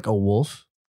kill like a wolf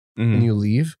and you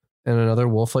leave and another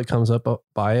wolf like comes up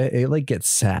by it, it like gets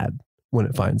sad when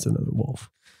it finds another wolf.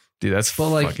 Dude, that's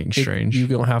fucking strange. You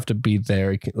don't have to be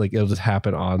there. Like it'll just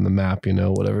happen on the map,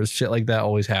 whatever shit like that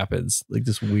always happens. Like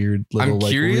just weird little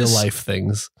like real life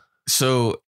things.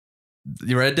 So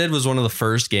Red Dead was one of the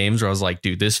first games where I was like,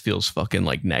 dude, this feels fucking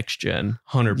like next gen,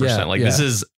 100%. This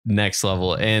is next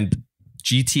level. And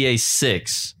GTA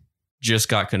 6 just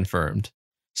got confirmed.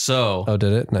 So,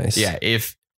 did it? Nice. Yeah.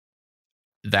 If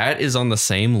that is on the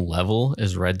same level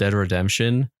as Red Dead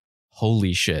Redemption,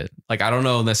 holy shit. Like, I don't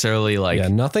know necessarily like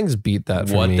nothing's beat that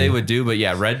for what me. they would do, but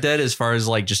yeah, Red Dead, as far as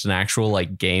like just an actual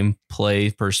like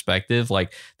gameplay perspective,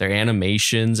 like their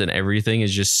animations and everything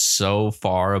is just so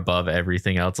far above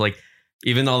everything else. Like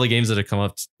even all the games that have come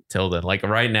up till then, like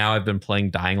right now I've been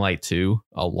playing Dying Light 2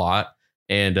 a lot.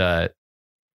 And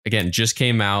again, just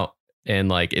came out. And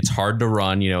like, it's hard to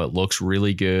run, it looks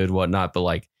really good, whatnot, but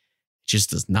like, it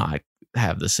just does not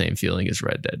have the same feeling as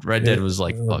Red Dead. Red Dead was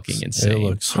like fucking insane. It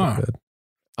looks so good.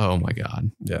 Oh my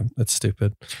God. Yeah, it's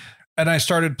stupid. And I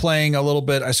started playing a little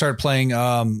bit. I started playing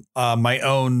my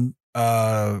own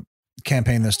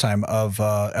campaign this time of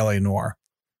LA Noire.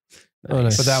 Oh,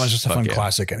 nice. But that one's just a fun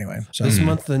classic anyway. So this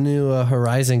month, the new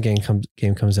Horizon game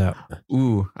comes out.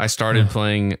 Ooh, I started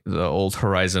playing the old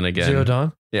Horizon again. Zero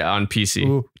Dawn? Yeah, on PC.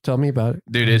 Ooh, tell me about it.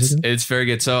 Dude, it's very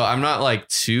good. So I'm not like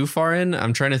too far in.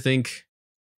 I'm trying to think.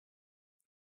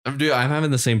 I'm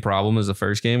having the same problem as the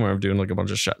first game where I'm doing like a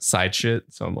bunch of side shit.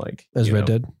 So I'm like. As Red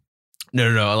Dead?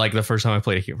 No. Like the first time I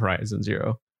played Horizon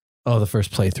Zero. Oh, the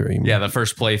first playthrough. Yeah, the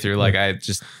first playthrough. Like I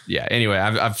just, anyway,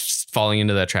 I'm falling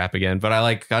into that trap again. But I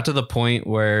like got to the point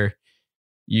where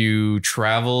you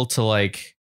travel to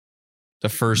like the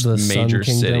first major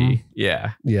city.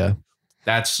 Yeah. Yeah.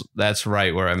 That's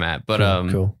right where I'm at. But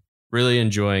cool. Really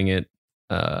enjoying it.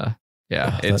 I'm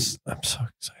so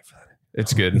excited for that.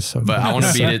 It's good. It's so but good. I want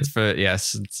to beat it for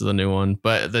it's the new one.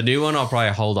 But the new one I'll probably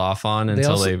hold off on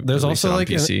until there's also like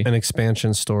an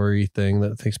expansion story thing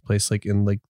that takes place like in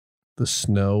like the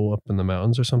snow up in the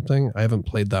mountains or something. I haven't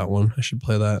played that one. I should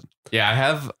play that. Yeah, I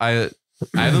have. I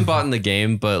haven't bought in the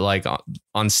game, but like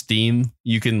on Steam,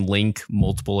 you can link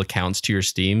multiple accounts to your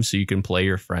Steam, so you can play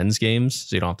your friends' games,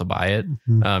 so you don't have to buy it.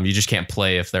 You just can't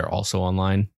play if they're also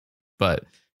online. But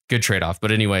good trade off.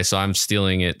 But anyway, so I'm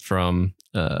stealing it from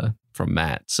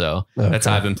Matt, so that's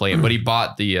how I've been playing. But he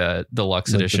bought the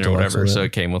deluxe edition or whatever, so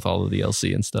it came with all of the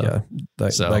DLC and stuff. Yeah,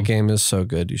 that game is so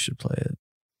good. You should play it.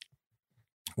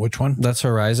 Which one? That's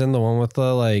Horizon, the one with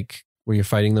the like where you're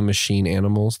fighting the machine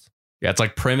animals. Yeah, it's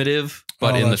like primitive,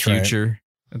 but in the future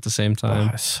at the same time.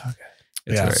 Oh, it's so good.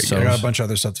 It's very good. I got a bunch of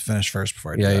other stuff to finish first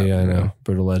before I do that. Yeah, I know.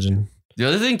 Brutal Legend. The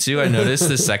other thing too, I noticed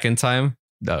the second time.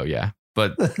 Oh yeah,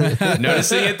 but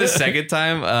noticing it the second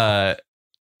time,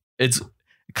 it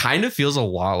kind of feels a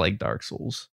lot like Dark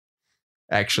Souls.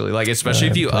 Actually, like especially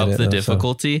if you up the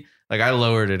difficulty. Like I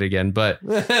lowered it again, but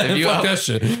if you Fuck that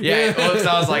shit. yeah, well, 'cause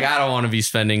I was like, I don't want to be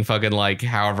spending fucking like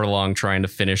however long trying to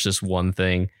finish this one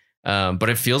thing. But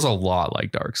it feels a lot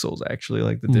like Dark Souls, actually.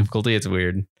 Like the difficulty, it's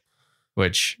weird.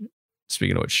 Which,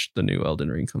 speaking of which, the new Elden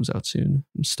Ring comes out soon.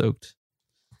 I'm stoked.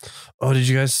 Oh, did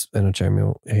you guys? I know Jeremy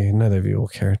will, neither of you will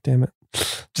care. Damn it.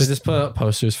 They just put up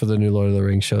posters for the new Lord of the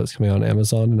Rings show that's coming out on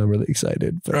Amazon, and I'm really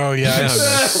excited. But Oh yeah,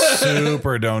 I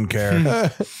super don't care.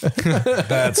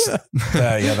 That's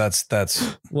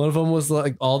one of them was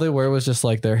like all they wear was just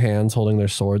like their hands holding their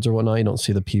swords or whatnot. You don't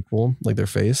see the people, like their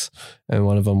face. And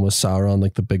one of them was Sauron,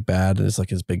 like the big bad, and it's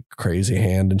like his big crazy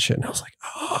hand and shit. And I was like,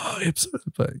 oh, it's,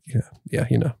 but yeah,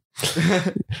 you know.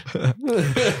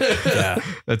 yeah,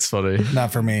 That's funny.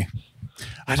 not for me.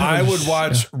 I would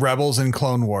watch Rebels and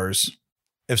Clone Wars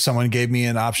if someone gave me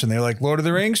an option. They're like, Lord of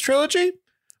the Rings trilogy,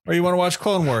 or you want to watch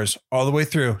Clone Wars all the way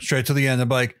through, straight to the end. I'm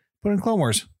like, put in Clone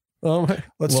Wars. Oh,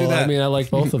 Let's do that. I mean, I like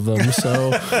both of them,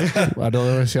 so I don't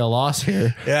really see a loss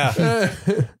here. Yeah.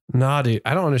 Nah, dude,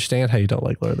 I don't understand how you don't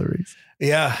like Lord of the Rings.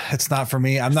 Yeah, it's not for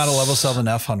me. I'm not a level 7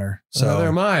 F hunter. So Neither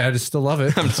am I. I just still love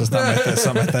it. it's just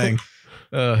not my thing.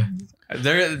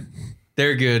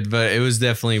 They're good, but it was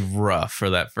definitely rough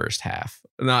for that first half.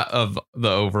 Not of the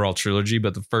overall trilogy,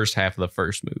 but the first half of the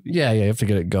first movie. Yeah, you have to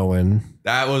get it going.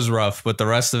 That was rough, but the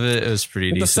rest of it was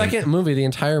pretty decent. The second movie, the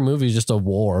entire movie is just a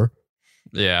war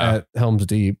Yeah. at Helm's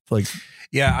Deep. Like,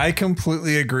 Yeah, I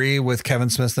completely agree with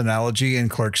Kevin Smith's analogy in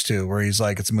Clerks 2, where he's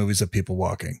like, it's movies of people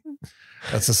walking.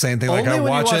 That's the same thing. Like Only I when you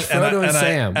watch watch it Frodo and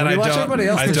Sam. and When I you watch don't, everybody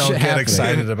else, I there's don't shit get happening.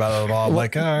 excited about it at all. I'm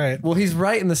like, all right. well, he's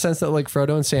right in the sense that like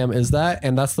Frodo and Sam is that,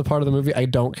 and that's the part of the movie I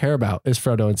don't care about is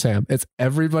Frodo and Sam. It's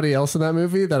everybody else in that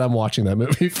movie that I'm watching that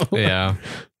movie for. Yeah.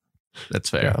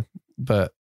 That's fair. Yeah.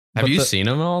 But Have you seen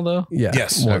them all though? Yeah.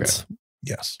 Yes. Once.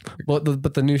 Yes. Well,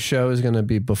 but the new show is going to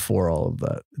be before all of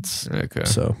that. It's Okay.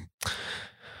 so.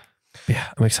 Yeah,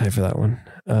 I'm excited for that one.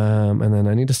 And then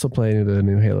I need to still play the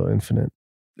new Halo Infinite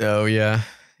Oh yeah.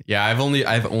 Yeah, I've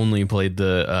only played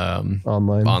the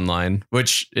online,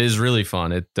 which is really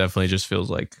fun. It definitely just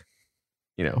feels like,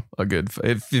 a good.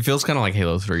 It feels kind of like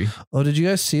Halo 3. Oh, did you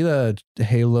guys see the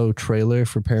Halo trailer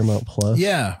for Paramount Plus?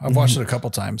 Yeah, I've watched it a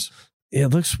couple times. It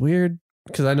looks weird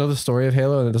because I know the story of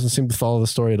Halo and it doesn't seem to follow the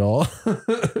story at all.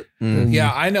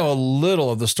 Yeah, I know a little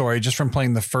of the story just from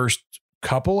playing the first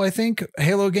couple, I think,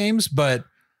 Halo games, but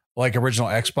like original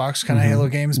Xbox kind of Halo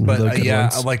games. But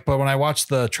but when I watched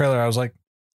the trailer, I was like,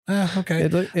 okay.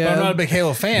 But I'm not a big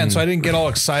Halo fan, so I didn't get all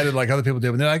excited like other people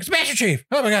did when they're like, it's Master Chief.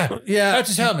 Oh my God. Yeah. That's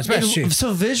his helmet. It's Master Chief.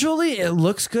 So visually it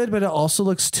looks good, but it also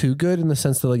looks too good in the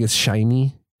sense that like it's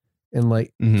shiny and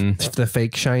like the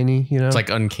fake shiny, It's like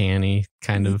uncanny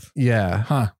kind of. Yeah.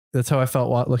 Huh. That's how I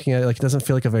felt looking at it. Like it doesn't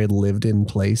feel like a very lived in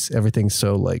place. Everything's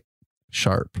so like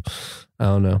sharp. I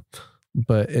don't know.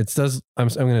 But it does. I'm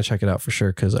going to check it out for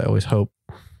sure because I always hope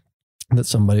that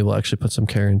somebody will actually put some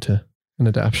care into an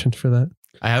adaptation for that.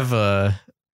 I have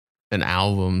an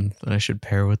album that I should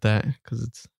pair with that because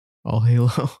it's all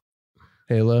Halo.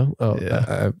 Halo. Oh, yeah.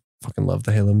 I fucking love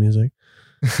the Halo music.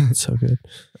 It's so good.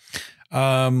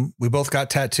 We both got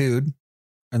tattooed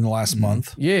in the last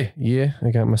month. Yeah.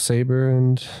 I got my saber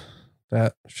and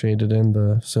that shaded in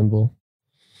the symbol.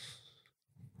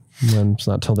 And then it's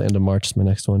not till the end of March is my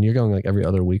next one. You're going like every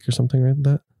other week or something, right?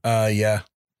 That. Yeah,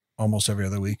 almost every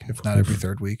other week, if not every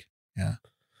third week. Yeah.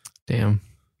 Damn.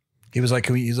 He was like,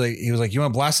 you want to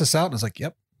blast this out? And I was like,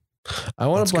 yep. I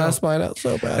want to blast mine out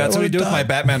so bad. That's what we do with my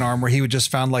Batman arm, where he would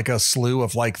just found like a slew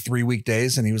of like 3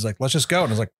 weekdays, and he was like, let's just go. And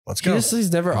I was like, let's go.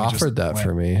 He's never offered that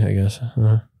for me, I guess.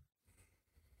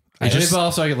 But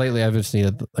also lately I've just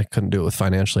needed, I couldn't do it with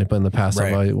financially, but in the past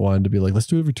I wanted to be like, let's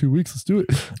do it every 2 weeks. Let's do it.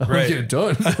 I want to get it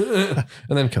done.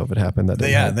 And then COVID happened.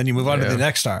 Then you move on to the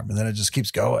next arm and then it just keeps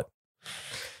going.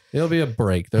 It'll be a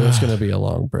break. There's going to be a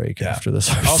long break after this.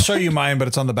 I'll show you mine, but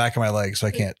it's on the back of my leg, so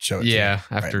I can't show it to you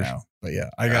after right now. But yeah,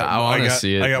 I want to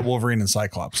see it. I got Wolverine and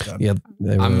Cyclops done. Yeah,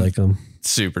 they really like them.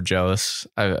 Super jealous.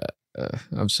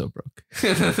 I'm so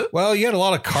broke. Well, you had a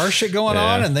lot of car shit going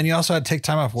on, and then you also had to take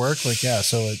time off work. Like,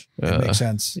 so it makes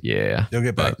sense. Yeah, you'll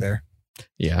get back there.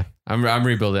 Yeah, I'm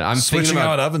rebuilding. I'm switching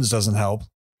out ovens doesn't help.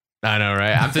 I know,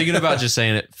 right? I'm thinking about just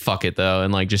saying it. Fuck it though,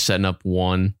 and like just setting up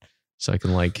one so I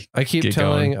can like. I keep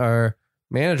telling our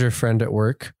manager friend at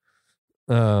work,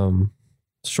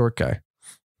 short guy.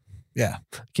 Yeah,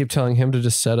 I keep telling him to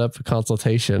just set up a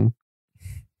consultation.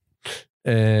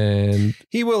 And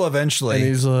he will eventually. And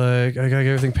he's like, I gotta get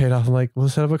everything paid off. I'm like, we'll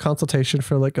set up a consultation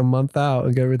for like a month out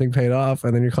and get everything paid off,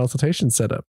 and then your consultation's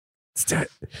set up.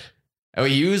 Oh,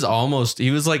 he was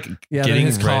like Yeah, getting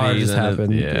his car ready. just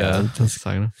happened.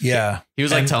 Yeah. He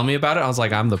was like telling me about it. I was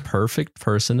like, I'm the perfect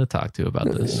person to talk to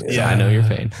about this. Yeah. I know your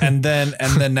pain. And then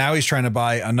now he's trying to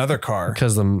buy another car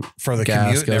because for the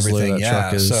gas commute and everything.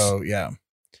 Yeah. is. So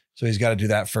he's got to do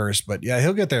that first, but yeah,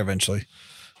 he'll get there eventually.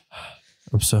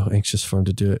 I'm so anxious for him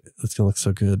to do it. It's gonna look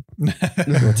so good.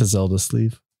 What's a Zelda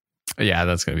sleeve? Yeah,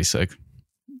 that's gonna be sick.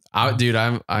 Dude,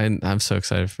 I'm so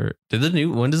excited for it.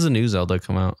 When does the new Zelda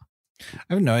come out?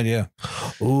 I have no idea.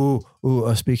 Ooh.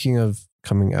 Speaking of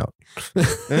coming out,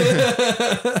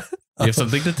 You have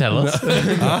something to tell us?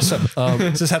 Awesome.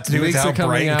 Does this have to do with how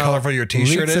bright and colorful your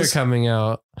t-shirt is? Leaks are coming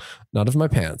out, not of my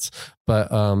pants, but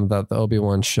that the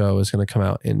Obi-Wan show is going to come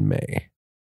out in May.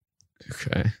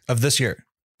 Okay. Of this year.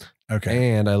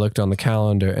 Okay. And I looked on the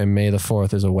calendar, and May the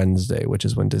 4th is a Wednesday, which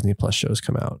is when Disney Plus shows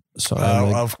come out. So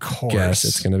of course, guess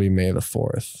it's going to be May the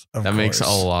 4th. That makes a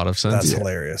lot of sense. That's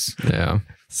hilarious. Yeah.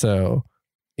 So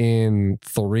in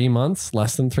 3 months,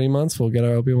 less than 3 months, we'll get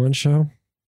our Obi-Wan show.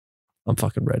 I'm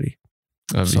fucking ready.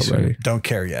 I'm so ready. Don't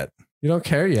care yet. You don't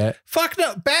care yet? Fuck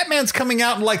no. Batman's coming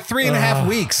out in like 3.5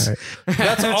 weeks. Right.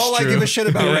 That's all I give a shit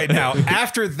about right now.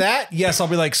 After that, yes, I'll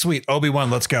be like, sweet,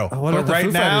 Obi-Wan, let's go. What about the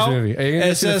Foo Fighters movie? Are you going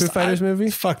to see the Foo Fighters movie?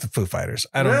 Fuck the Foo Fighters.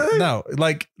 I don't know.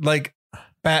 Like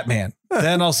Batman.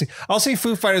 Then I'll see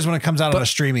Foo Fighters when it comes out on a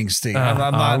streaming stream.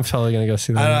 I'm totally going to go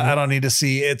see that. I don't need to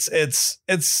see it's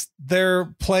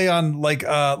their play on like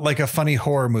a funny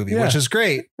horror movie, which is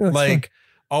great. That's like fun.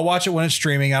 I'll watch it when it's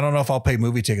streaming. I don't know if I'll pay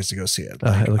movie tickets to go see it.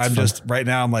 Like, I'm just right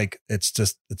now. I'm like, it's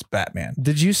Batman.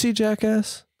 Did you see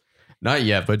Jackass? Not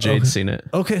yet, but Jade's seen it.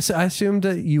 Okay, so I assumed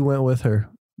that you went with her.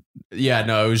 Yeah,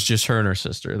 no, it was just her and her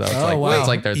sister. That was that's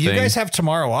like their thing. You guys have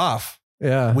tomorrow off.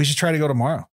 Yeah, we should try to go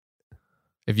tomorrow.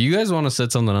 If you guys want to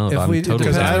set something up, I'm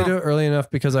totally down. I do it early enough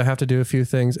because I have to do a few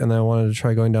things, and then I wanted to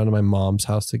try going down to my mom's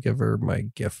house to give her my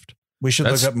gift. We should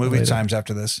look up movie times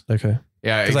after this. Okay.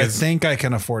 Yeah, because I think I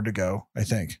can afford to go. I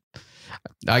think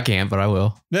I can't, but I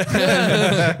will.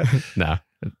 No,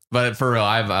 but for real,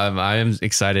 I am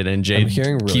excited, and Jade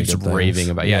keeps raving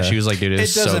about. Yeah, she was like, "Dude,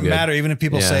 it doesn't matter, even if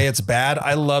people say it's bad."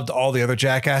 I loved all the other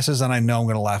Jackasses, and I know I'm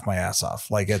going to laugh my ass off.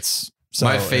 Like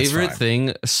my favorite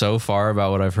thing so far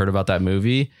about what I've heard about that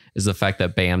movie is the fact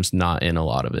that Bam's not in a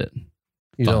lot of it.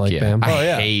 You don't like Bam?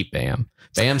 I hate Bam.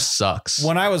 Bam sucks.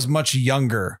 When I was much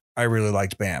younger, I really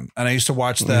liked Bam, and I used to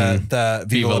watch the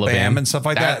Viva La Bam and stuff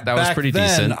like that. That was pretty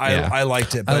decent. I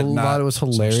liked it, but I thought it was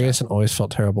hilarious and always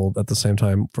felt terrible at the same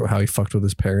time for how he fucked with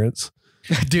his parents.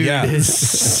 Dude,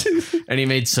 and he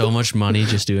made so much money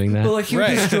just doing that. Well, like he would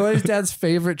destroy his dad's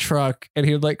favorite truck, and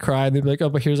he would like cry, and they'd be like, "Oh,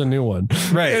 but here's a new one."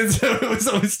 Right. And so it was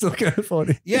always still kind of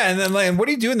funny. Yeah, and then like, what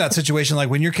do you do in that situation? Like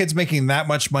when your kid's making that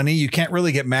much money, you can't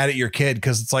really get mad at your kid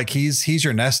because it's like he's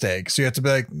your nest egg. So you have to be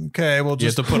like, okay, well,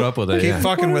 just you have to put up with it. Keep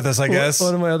fucking with us, I guess.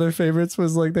 One of my other favorites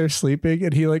was like they're sleeping,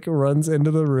 and he like runs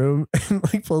into the room and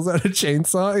like pulls out a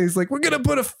chainsaw, and he's like, "We're gonna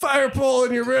put a fire pole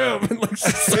in your room," and like,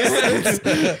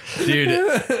 dude.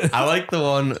 I like the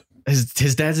one.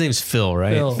 His dad's name's Phil,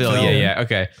 right? Phil. Yeah.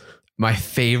 Okay. My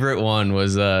favorite one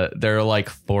was they're like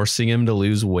forcing him to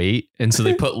lose weight, and so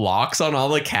they put locks on all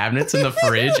the cabinets in the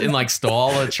fridge and like stole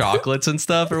all the chocolates and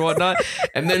stuff or whatnot.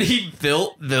 And then he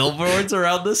built billboards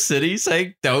around the city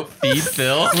saying "Don't feed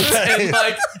Phil." And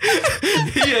like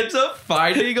he ends up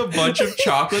finding a bunch of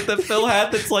chocolate that Phil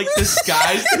had that's like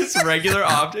disguised as regular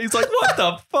object. He's like, "What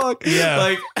the fuck?" Yeah,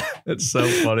 like it's so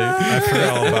funny. I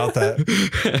forgot all about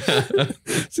that.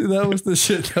 See, that was the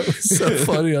shit that was so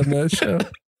funny on that show.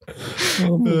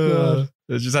 Oh my god!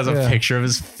 It just has a picture of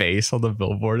his face on the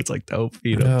billboard. It's like, "Don't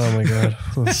feed him." Oh my god,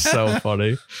 it's so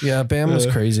funny. Yeah, Bam was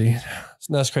crazy. It's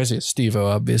not as crazy as Steve-O,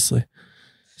 obviously.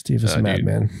 Steve is a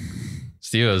madman.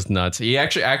 Steve-O's nuts. He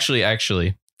actually,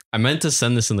 I meant to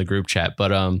send this in the group chat,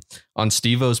 but on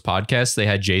Steve-O's podcast they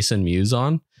had Jason Mewes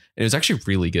on. And it was actually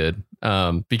really good.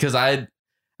 Because I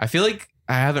feel like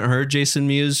I haven't heard Jason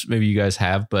Mewes. Maybe you guys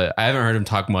have, but I haven't heard him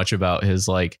talk much about his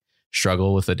like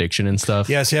struggle with addiction and stuff.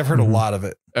 Yeah, see, I've heard a lot of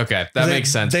it. Okay, that makes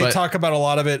sense. They talk about a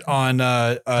lot of it on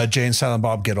Jay and Silent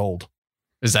Bob Get Old.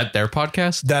 Is that their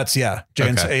podcast? That's Jay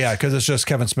and, because it's just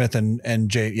Kevin Smith and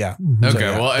Jay. Yeah. Okay,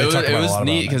 so, well, it was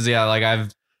neat because like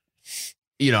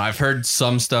I've heard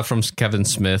some stuff from Kevin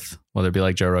Smith, whether it be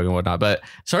like Joe Rogan and whatnot. But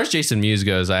as far as Jason Mewes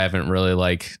goes, I haven't really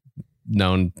like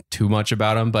known too much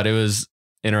about him. But it was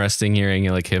interesting hearing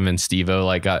like him and Steve-O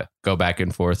like go back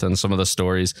and forth on some of the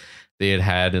stories they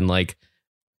had and like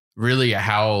really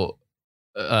how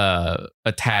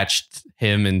attached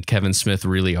him and Kevin Smith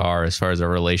really are as far as their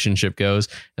relationship goes,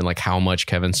 and like how much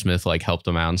Kevin Smith like helped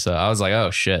him out. And so I was like,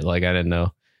 oh shit, like I didn't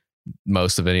know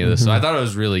most of any of this. So I thought it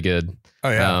was really good. Oh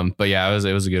yeah. But yeah,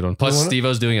 it was a good one. Plus,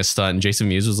 Steve-O's doing a stunt, and Jason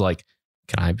Mewes was like,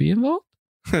 "Can I be involved?"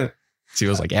 Steve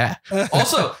was like, "Yeah."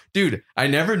 Also, dude, I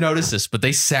never noticed this, but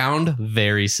they sound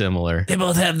very similar. They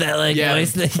both have that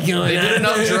voice thing going on. They did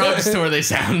enough drugs to where they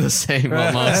sound the same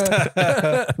almost.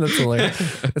 That's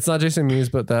hilarious. It's not Jason Mewes,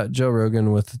 but that Joe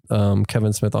Rogan with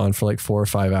Kevin Smith on for like 4 or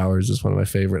 5 hours is one of my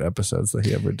favorite episodes that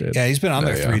he ever did. Yeah, he's been on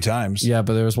there 3 times. Yeah,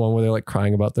 but there was one where they're like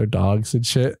crying about their dogs and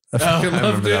shit. I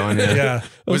remember that one. Yeah.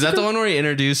 Was that the one where he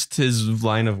introduced his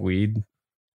line of weed?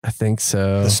 I think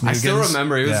so. I still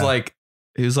remember.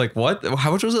 He was like, what? How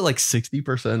much was it? Like 60%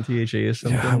 THC or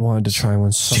something? Yeah, I wanted to try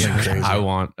one so crazy. Oh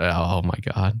my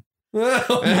God.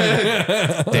 Oh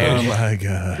my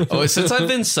God. Oh, since I've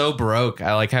been so broke,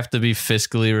 I like have to be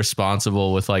fiscally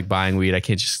responsible with like buying weed. I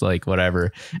can't just like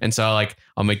whatever. And so like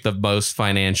I'll make the most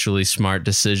financially smart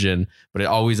decision, but it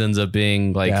always ends up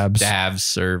being like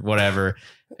dabs or whatever.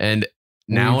 And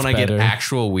now when I get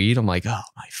actual weed, I'm like, oh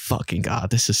my fucking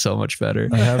God, this is so much better.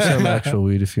 I have some actual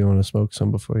weed if you want to smoke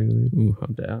some before you leave. Ooh,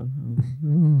 I'm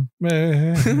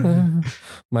down.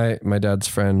 My dad's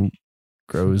friend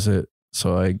grows it,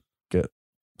 so I get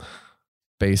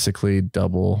basically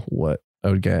double what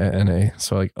I would get at NA.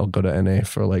 So like I'll go to NA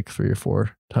for like 3 or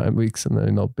 4 weeks, and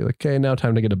then they'll be like, okay, now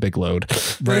time to get a big load.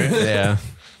 Right. Yeah.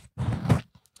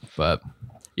 But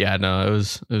yeah, no, it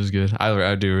was good.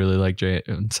 I do really like Jay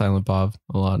and Silent Bob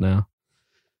a lot now.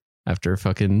 After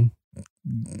fucking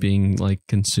being like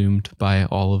consumed by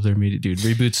all of their media, dude,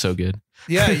 Reboot's so good.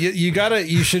 Yeah,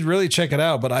 you should really check it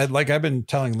out. But I've been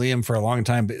telling Liam for a long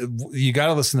time, but you got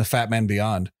to listen to Fat Man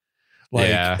Beyond. Like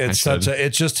it's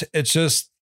just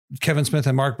Kevin Smith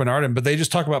and Mark Bernardin, but they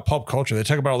just talk about pulp culture. They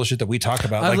talk about all the shit that we talk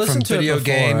about, I've like from video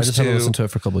games. I just haven't listened to it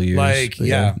for a couple of years. Like,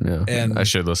 yeah. And I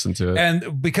should listen to it.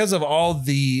 And because of all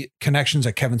the connections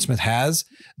that Kevin Smith has,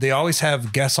 they always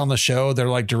have guests on the show. They're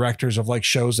like directors of like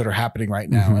shows that are happening right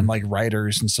now and like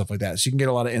writers and stuff like that. So you can get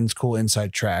a lot of cool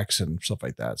inside tracks and stuff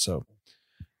like that. So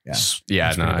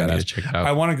yeah. No, I need to check it out.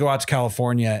 I want to go out to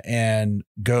California and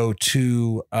go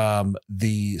to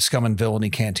the Scum and Villainy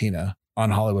Cantina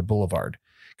on Hollywood Boulevard.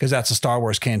 Because that's a Star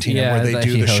Wars cantina where they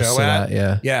do the show at.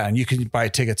 Yeah. And you can buy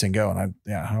tickets and go. And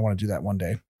I want to do that one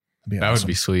day. That would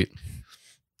be sweet.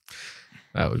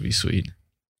 That would be sweet.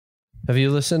 Have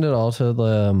you listened at all to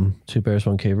the 2 Bears,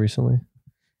 1 Cave recently?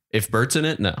 If Bert's in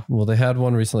it, no. Well, they had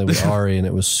one recently with Ari and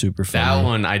it was super funny. That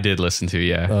one I did listen to,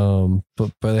 yeah.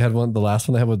 But they had one, the last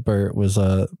one they had with Bert was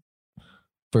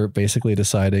Bert basically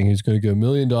deciding he's going to give $1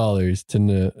 million to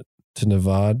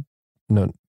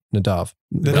Nadav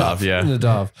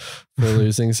for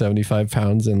losing 75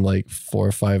 pounds in like 4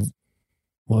 or 5,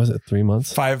 what was it, 3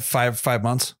 months? 5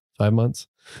 months. 5 months.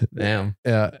 Damn.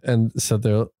 Yeah. And so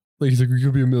they're like, he's like, it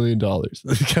could be $1 million.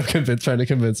 They kept trying to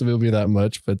convince him it'll be that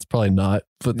much, but it's probably not.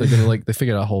 But they're gonna they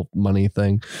figured out a whole money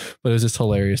thing. But it was just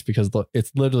hilarious because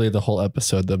it's literally the whole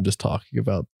episode them just talking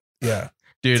about. Yeah.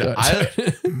 Dude,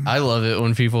 I love it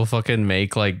when people fucking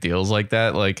make like deals like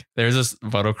that. Like there's this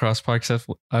motocross podcast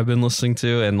I've been listening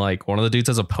to, and like one of the dudes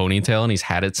has a ponytail and he's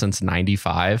had it since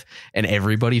 95 and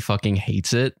everybody fucking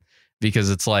hates it because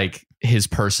it's like his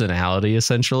personality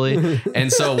essentially.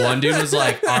 And so one dude was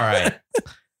like, all right,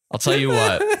 I'll tell you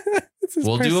what,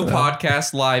 we'll do a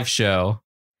podcast live show.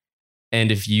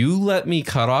 And if you let me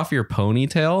cut off your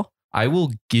ponytail, I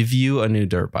will give you a new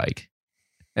dirt bike.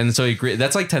 And so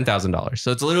that's like $10,000. So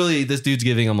it's literally this dude's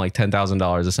giving him like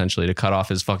 $10,000 essentially to cut off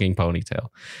his fucking ponytail.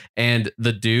 And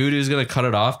the dude who's going to cut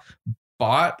it off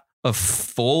bought a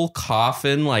full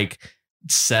coffin, like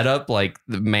set up like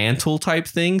the mantle type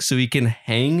thing so he can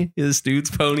hang his dude's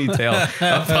ponytail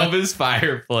above his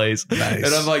fireplace. Nice.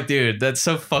 And I'm like, dude, that's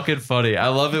so fucking funny. I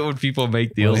love it when people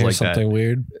make deals like that. Something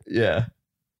weird. Yeah.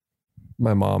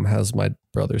 My mom has my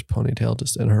brother's ponytail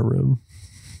just in her room.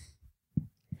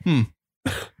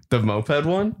 The moped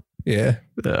one? Yeah.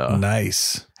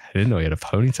 Nice. I didn't know he had a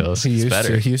ponytail. He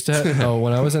used to have,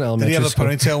 when I was in elementary school. Did he have a school,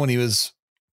 ponytail when he was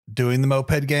doing the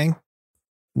moped gang?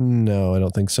 No, I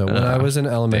don't think so. When I was in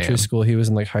elementary school, he was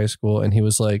in like high school, and he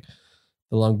was like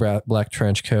the long black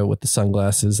trench coat with the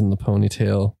sunglasses and the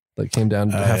ponytail that came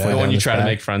down halfway. The one you try to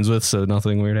make friends with so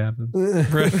nothing weird happens.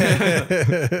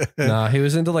 Nah, he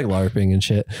was into like LARPing and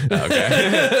shit.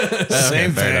 Okay.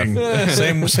 Same thing.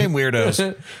 Same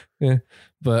weirdos. Yeah.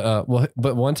 But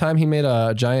one time he made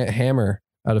a giant hammer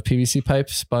out of PVC pipe,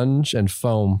 sponge, and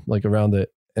foam like around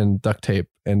it, and duct tape,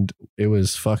 and it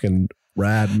was fucking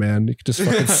rad, man. You could just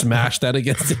fucking smash that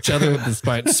against each other with this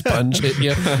sponge hit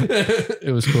you.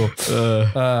 It was cool.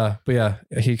 But yeah,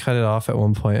 he cut it off at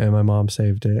one point, and my mom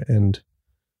saved it, and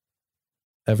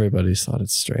everybody's thought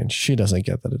it's strange. She doesn't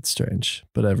get that it's strange,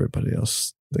 but everybody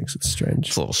else thinks it's strange.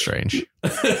 It's a little strange. I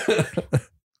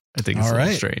think it's All a little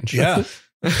right. strange. Yeah.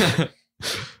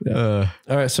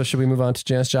 All right. So should we move on to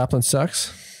Janis Joplin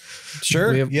Sucks?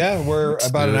 Sure. We're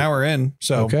about an hour in.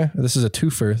 So Okay. This is a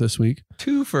twofer this week.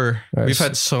 Twofer. Right, We've so-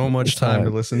 had so much time to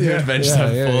listen to Yeah. Avenged You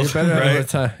Sevenfold. better have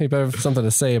time. You better have something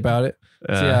to say about it.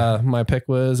 So yeah, my pick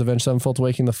was Avenged Sevenfold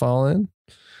Waking the Fallen.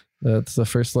 That's the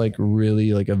first like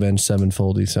really like Avenged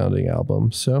Sevenfoldy sounding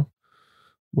album. So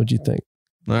what'd you think?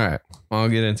 All right. I'll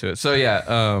get into it. So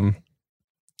yeah,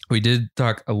 we did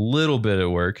talk a little bit at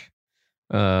work.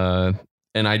 And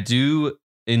I do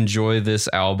enjoy this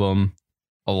album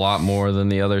a lot more than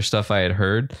the other stuff I had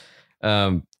heard.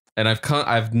 And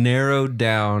I've narrowed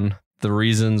down the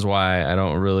reasons why I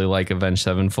don't really like Avenged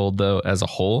Sevenfold though as a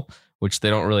whole, which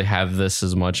they don't really have this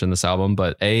as much in this album,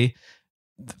 but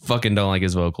fucking don't like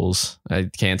his vocals. I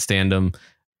can't stand him.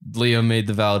 Liam made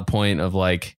the valid point of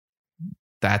like,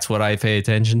 that's what I pay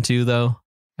attention to though,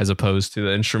 as opposed to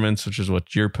the instruments, which is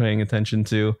what you're paying attention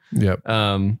to. Yep.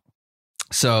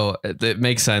 So it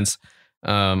makes sense.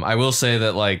 I will say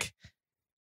that like,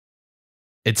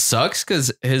 it sucks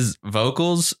because his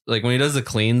vocals, like when he does the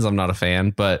cleans, I'm not a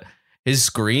fan, but his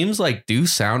screams like do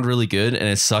sound really good. And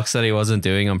it sucks that he wasn't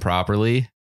doing them properly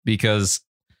because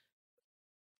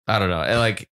I don't know.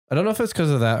 I don't know if it's because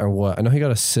of that or what. I know he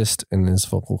got a cyst in his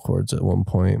vocal cords at one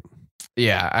point.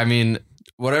 Yeah. I mean,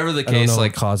 whatever the I don't case, know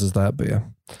like what causes that, but yeah.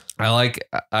 I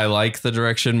like the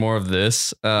direction more of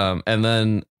this. And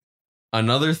then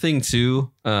another thing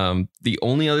too, the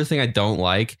only other thing I don't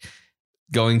like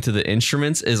going to the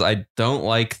instruments is I don't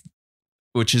like,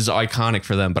 which is iconic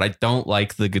for them, but I don't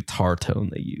like the guitar tone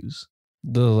they use.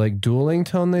 The like dueling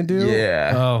tone they do?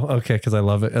 Yeah. Oh, okay. Because I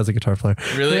love it as a guitar player.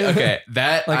 Really? Okay.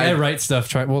 That Like I write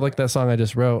stuff. Like that song I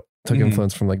just wrote took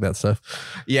influence from like that stuff.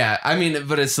 Yeah. I mean,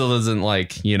 but it still doesn't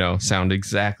like, sound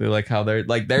exactly like how they're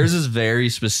like theirs is very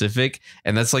specific.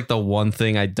 And that's like the one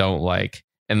thing I don't like.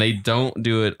 And they don't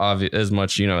do it as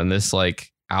much, in this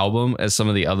like album as some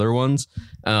of the other ones.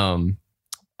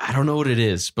 I don't know what it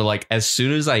is, but like as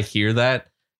soon as I hear that,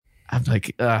 I'm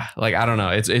like I don't know.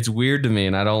 It's weird to me,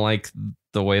 and I don't like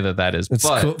the way that is. It's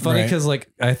but, cool, funny right. because like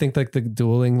I think like the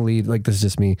dueling lead, like this is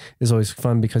just me, is always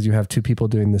fun because you have two people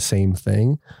doing the same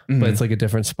thing, but it's like a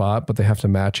different spot, but they have to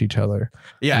match each other.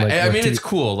 Yeah, like, I mean it's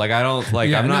cool. Like I don't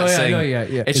like. Yeah, I'm not saying.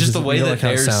 Yeah. It's just the way you that like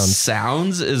how it theirs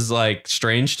sounds is like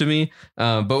strange to me.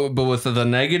 But with the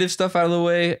negative stuff out of the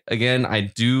way, again, I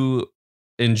do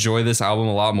enjoy this album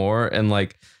a lot more. And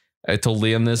like I told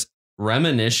Liam, this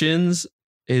Reminiscence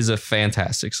is a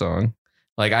fantastic song.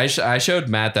 Like I showed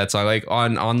Matt that song like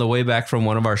on the way back from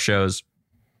one of our shows.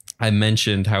 I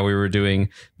mentioned how we were doing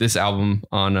this album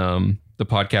on the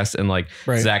podcast, and like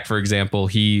Zach, for example,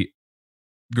 he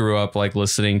grew up like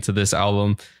listening to this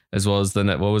album as well as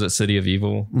what was it, City of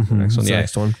Evil? Mm-hmm. The next one, The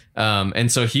next one.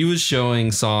 And so he was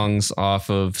showing songs off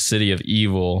of City of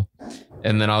Evil,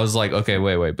 and then I was like, okay,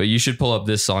 wait, but you should pull up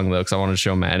this song though, because I wanted to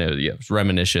show Matt. It was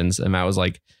Reminiscence, and Matt was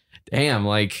like, damn,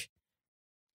 like.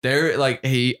 There, like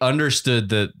he understood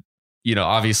that,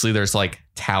 obviously there's like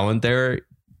talent there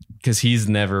because he's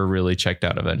never really checked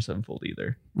out Avenged Sevenfold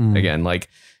either. Again, like,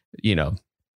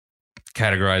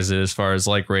 categorize it as far as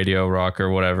like radio rock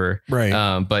or whatever.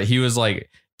 Right. But he was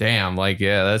like, damn, like,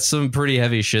 yeah, that's some pretty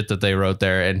heavy shit that they wrote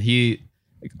there. And he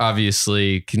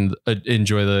obviously can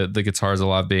enjoy the guitars a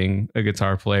lot being a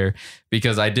guitar player,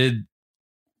 because I did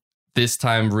this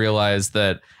time realize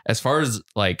that as far as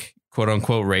like, quote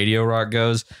unquote radio rock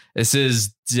goes, this is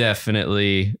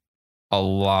definitely a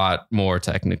lot more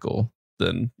technical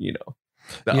than the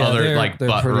other like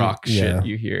butt pretty, rock shit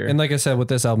you hear. And like I said, with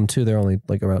this album too, they're only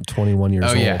like around 21 years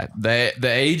old. Oh yeah, the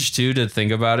age too to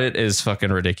think about it is fucking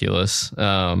ridiculous.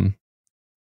 Yeah,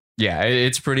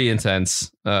 it's pretty intense.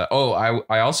 I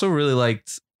also really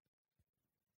liked.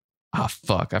 I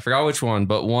forgot which one,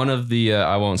 but one of the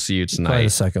I Won't See You Tonight. Probably the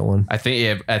second one. I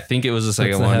think it was the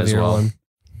second That's the one as heavier well. one.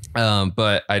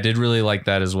 But I did really like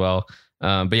that as well.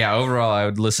 But yeah, overall, I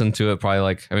would listen to it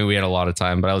probably we had a lot of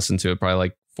time, but I listened to it probably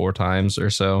like 4 times or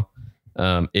so,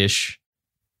 ish.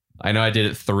 I know I did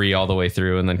it 3 all the way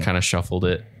through and then kind of shuffled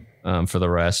it for the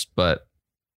rest. But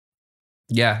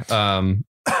yeah,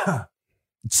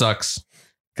 it sucks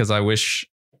because I wish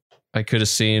I could have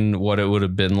seen what it would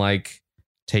have been like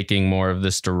taking more of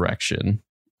this direction.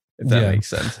 If that makes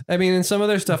sense. I mean, in some of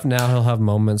their stuff now, he'll have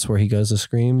moments where he goes a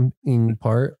screaming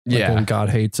part. Like when God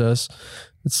Hates Us.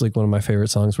 It's like one of my favorite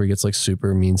songs where he gets like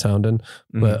super mean sounding.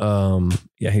 But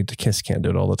he just can't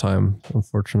do it all the time.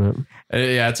 Unfortunate.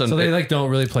 Yeah, so they like don't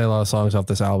really play a lot of songs off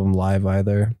this album live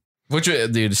either. Which,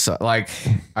 dude, so, like,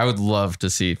 I would love to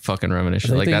see fucking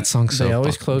Reminiscence. Like, that song's so They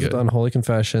always fucking close good. with Unholy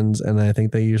Confessions, and I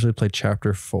think they usually play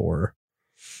chapter 4.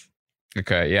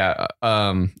 Okay, yeah.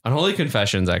 Unholy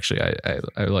Confessions, actually,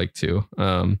 I like too.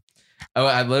 There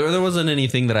wasn't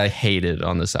anything that I hated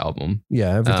on this album.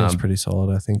 Yeah, everything's pretty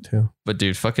solid, I think, too. But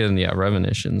dude, fucking yeah,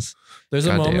 Reminiscence. There's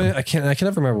a moment, I can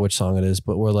never remember which song it is,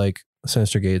 but where like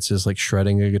Sinister Gates is like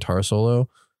shredding a guitar solo,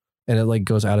 and it like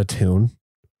goes out of tune.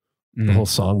 The whole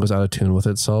song goes out of tune with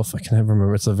itself. I can never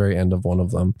remember. It's the very end of one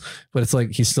of them, but it's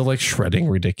like he's still like shredding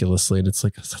ridiculously, and it's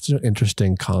like such an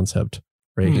interesting concept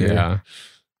right here. Yeah.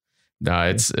 No,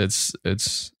 it's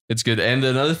good. And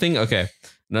another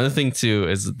thing too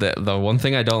is that the one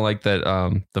thing I don't like that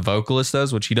the vocalist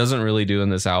does, which he doesn't really do in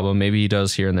this album. Maybe he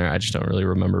does here and there. I just don't really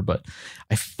remember. But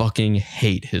I fucking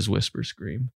hate his whisper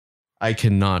scream. I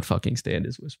cannot fucking stand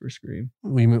his whisper scream.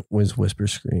 We was whisper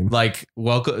scream. Like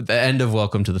the end of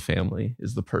Welcome to the Family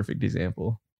is the perfect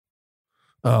example.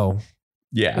 Oh,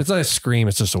 yeah. It's not a scream.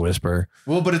 It's just a whisper.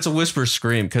 Well, but it's a whisper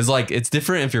scream because like it's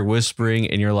different if you're whispering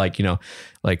and you're like, you know,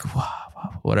 like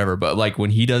whatever. But like when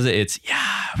he does it, it's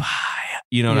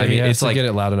you know what I mean? It's like get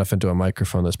it loud enough into a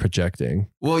microphone that's projecting.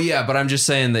 Well, yeah, but I'm just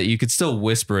saying that you could still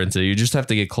whisper into it. You just have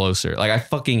to get closer. Like I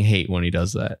fucking hate when he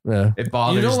does that. Yeah, it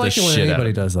bothers you don't the like it when shit anybody out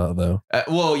of does that though.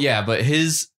 Well, yeah, but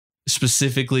his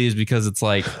specifically is because it's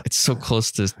like it's so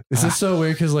close to. This is so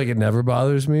weird because like it never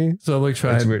bothers me. So I'm like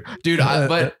trying. Weird. Dude.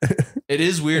 But it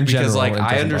is weird because like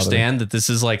I understand that this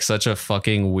is like such a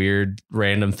fucking weird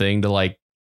random thing to like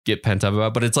get pent up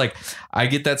about, but it's like I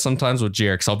get that sometimes with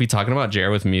Jer, because I'll be talking about Jer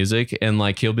with music and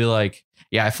like he'll be like,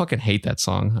 yeah, I fucking hate that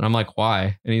song, and I'm like,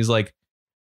 why? And he's like,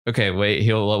 okay, wait,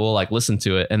 we'll like listen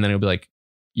to it, and then he'll be like,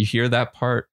 you hear that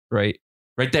part right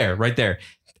there.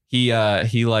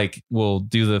 He like will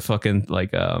do the fucking like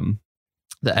the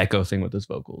echo thing with his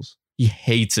vocals. He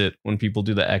hates it when people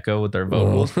do the echo with their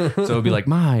vocals. So it'll be like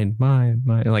mine,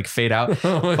 and like fade out.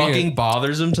 Fucking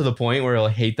bothers him to the point where he'll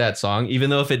hate that song.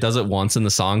 Even though if it does it once in the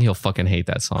song, he'll fucking hate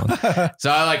that song. So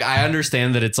I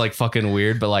understand that it's like fucking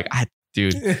weird, but like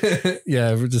dude.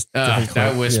 Yeah, we're just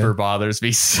that whisper bothers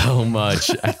me so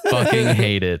much. I fucking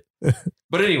hate it.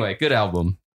 But anyway, good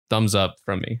album. Thumbs up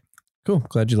from me. Cool.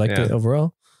 Glad you liked it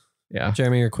overall. Yeah.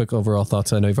 Jeremy, your quick overall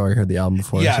thoughts. I know you've already heard the album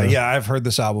before. Yeah, I've heard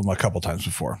this album a couple times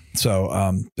before.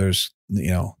 So there's,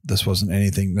 this wasn't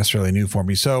anything necessarily new for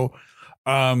me. So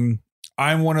I'm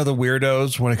one of the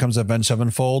weirdos when it comes to Avenged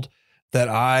Sevenfold that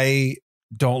I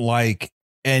don't like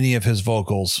any of his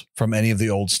vocals from any of the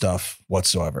old stuff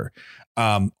whatsoever.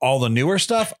 All the newer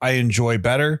stuff I enjoy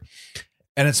better.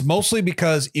 And it's mostly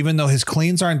because even though his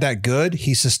cleans aren't that good,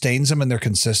 he sustains them and they're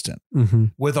consistent. Mm-hmm.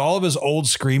 With all of his old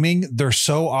screaming, they're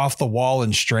so off the wall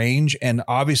and strange. And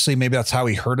obviously maybe that's how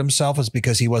he hurt himself, is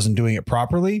because he wasn't doing it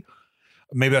properly.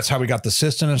 Maybe that's how he got the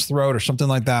cyst in his throat or something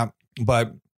like that.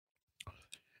 But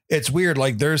it's weird.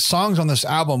 Like there's songs on this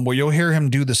album where you'll hear him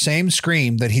do the same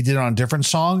scream that he did on a different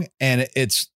song, and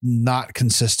it's not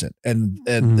consistent. And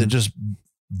it just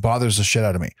bothers the shit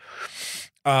out of me.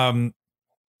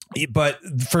 But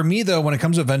for me, though, when it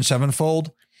comes to Avenged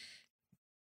Sevenfold,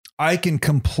 I can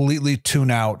completely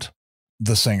tune out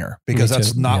the singer because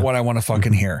that's not what I want to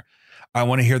fucking hear. I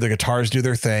want to hear the guitars do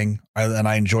their thing, and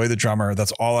I enjoy the drummer.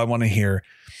 That's all I want to hear.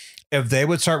 If they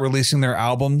would start releasing their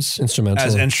albums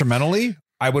as instrumentally,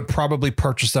 I would probably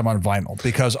purchase them on vinyl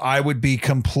because I would be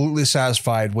completely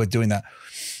satisfied with doing that.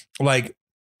 Like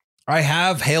I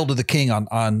have Hail to the King on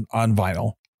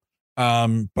vinyl,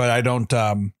 but I don't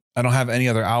have any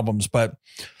other albums, but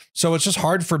so it's just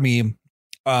hard for me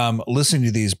listening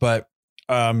to these, but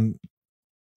like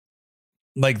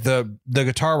the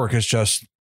guitar work is just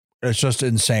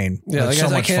insane. Yeah, it's like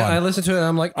so much fun. I listen to it and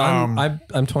I'm like,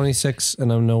 I'm 26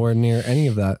 and I'm nowhere near any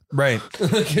of that. Right.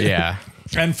 Yeah.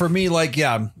 And for me, like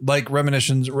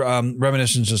Reminiscence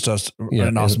is just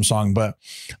an awesome song, but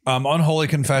Unholy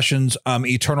Confessions,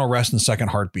 Eternal Rest and Second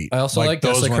Heartbeat. I also like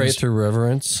Desecrate Through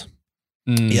Reverence.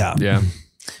 Yeah.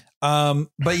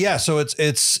 But yeah, so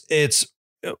it's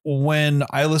when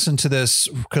I listened to this,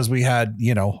 because we had,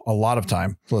 a lot of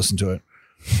time to listen to it.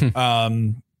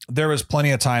 There was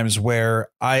plenty of times where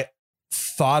I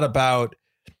thought about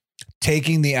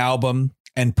taking the album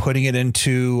and putting it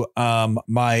into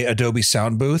my Adobe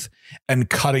sound booth and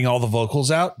cutting all the vocals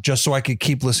out just so I could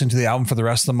keep listening to the album for the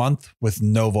rest of the month with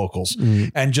no vocals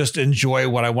and just enjoy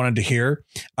what I wanted to hear.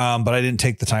 But I didn't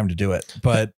take the time to do it.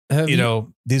 But,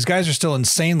 these guys are still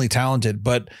insanely talented,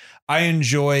 but I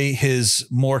enjoy his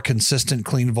more consistent,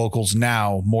 clean vocals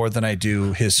now more than I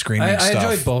do his screaming stuff.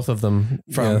 I enjoyed both of them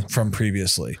from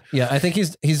previously. Yeah, I think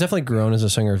he's definitely grown as a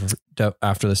singer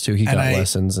after this too. He got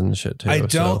lessons and shit too. I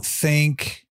don't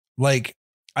think like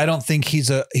I don't think he's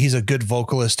a good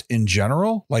vocalist in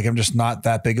general. Like I'm just not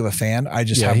that big of a fan. I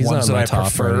just have ones that I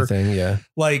prefer. Yeah.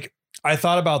 Like I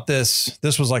thought about this.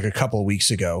 This was like a couple of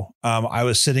weeks ago. I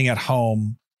was sitting at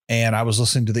home and I was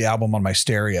listening to the album on my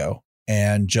stereo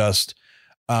and just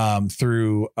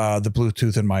through the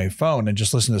Bluetooth in my phone and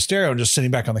just listening to stereo and just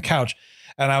sitting back on the couch.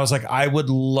 And I was like, I would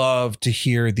love to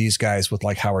hear these guys with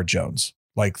like Howard Jones,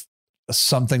 like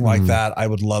something like that. I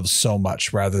would love so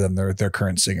much rather than their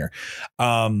current singer.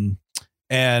 And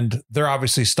they're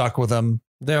obviously stuck with them.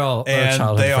 They're all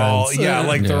and they all,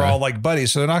 friends. they're all like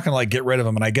buddies. So they're not going to like get rid of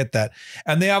them. And I get that.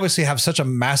 And they obviously have such a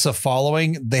massive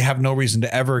following. They have no reason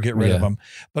to ever get rid of them.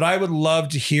 But I would love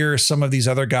to hear some of these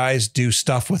other guys do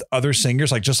stuff with other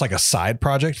singers, like just like a side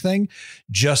project thing,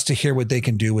 just to hear what they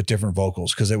can do with different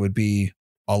vocals. Cause it would be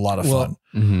a lot of fun.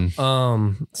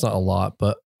 It's not a lot,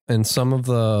 but in some of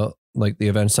the, like the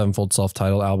Avenged Sevenfold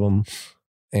self-titled album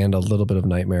and a little bit of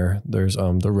Nightmare, there's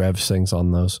the Rev sings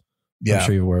on those. Yeah. I'm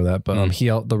sure you're aware of that. But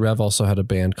the Rev also had a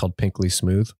band called Pinkly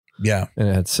Smooth. Yeah. And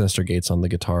it had Sinister Gates on the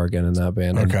guitar again in that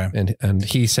band. And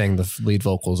he sang the lead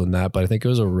vocals in that, but I think it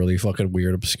was a really fucking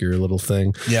weird, obscure little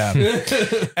thing. Yeah.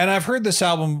 And I've heard this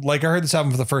album, like I heard this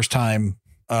album for the first time,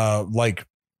 like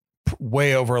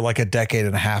way over like a decade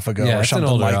and a half ago or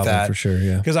something like that. For sure.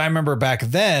 Yeah. Because I remember back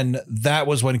then that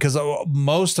was when, because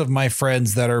most of my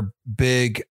friends that are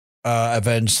big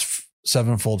Avenged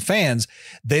Sevenfold fans,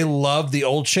 they love the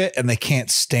old shit and they can't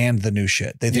stand the new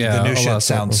shit. They think the new shit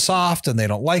sounds soft and they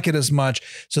don't like it as much.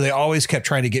 So they always kept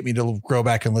trying to get me to go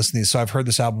back and listen to these. So I've heard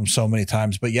this album so many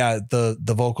times, but yeah, the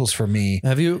vocals for me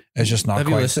is just not quite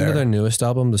there. Have you listened to their newest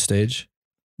album, The Stage?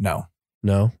 No.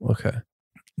 Okay.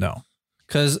 No.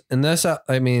 Because in this,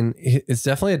 I mean, it's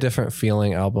definitely a different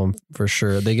feeling album for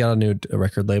sure. They got a new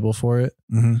record label for it.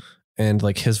 Mm-hmm. And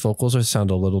like his vocals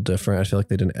sound a little different. I feel like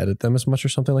they didn't edit them as much or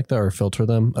something like that, or filter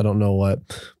them. I don't know what,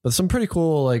 but some pretty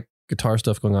cool like guitar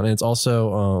stuff going on. And it's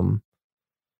also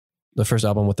the first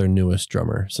album with their newest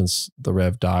drummer since the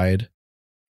Rev died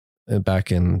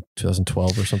back in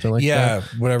 2012 or something like that. Yeah,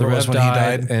 whatever it was when he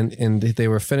died. And they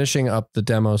were finishing up the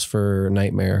demos for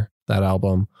Nightmare, that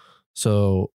album.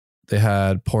 So they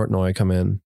had Portnoy come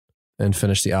in and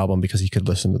finish the album because he could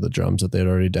listen to the drums that they'd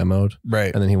already demoed.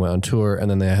 Right. And then he went on tour,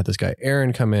 and then they had this guy,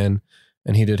 Aaron, come in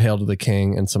and he did Hail to the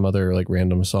King and some other like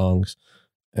random songs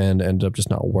and ended up just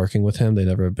not working with him. They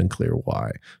never have been clear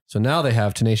why. So now they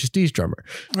have Tenacious D's drummer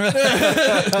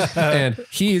and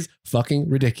he's fucking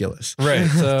ridiculous. Right.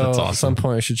 So That's awesome. At some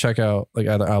point I should check out, like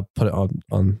either I'll put it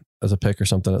on as a pick or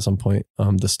something at some point.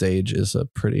 The Stage is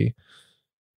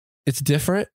it's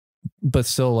different, but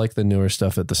still like the newer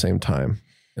stuff at the same time.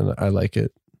 And I like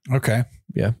it. Okay.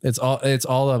 Yeah. It's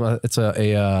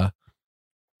a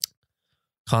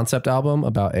concept album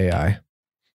about AI.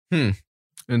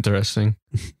 Interesting.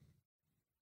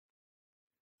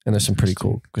 And there's some pretty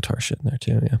cool guitar shit in there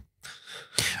too. Yeah.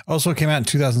 Also came out in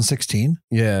 2016.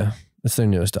 Yeah. It's their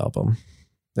newest album.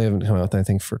 They haven't come out with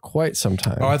anything for quite some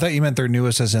time. Oh, I thought you meant their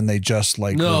newest as in they just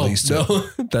released it. No,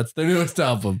 that's their newest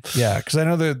album. Yeah. Cause I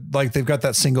know they've got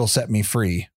that single Set Me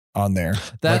Free on there.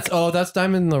 That's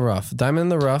Diamond in the Rough. Diamond in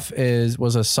the Rough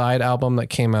was a side album that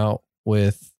came out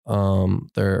with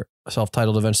their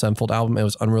self-titled Avenged Sevenfold album. It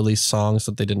was unreleased songs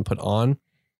that they didn't put on,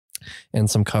 and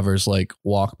some covers like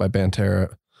Walk by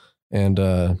Pantera, and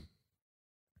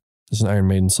there's an Iron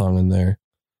Maiden song in there,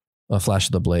 Flash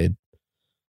of the Blade.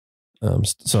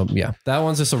 So yeah, that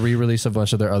one's just a re-release of a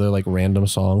bunch of their other like random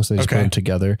songs. They just put them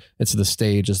together. It's The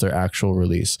Stage is their actual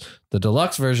release. The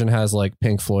deluxe version has like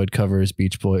Pink Floyd covers,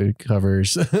 Beach Boy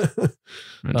covers,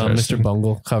 Mr.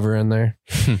 Bungle cover in there.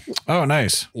 Oh,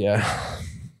 nice. Yeah.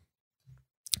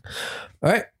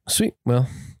 All right, sweet. Well,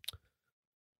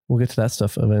 we'll get to that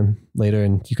stuff later,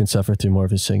 and you can suffer through more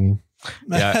of his singing.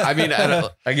 Yeah, I mean, I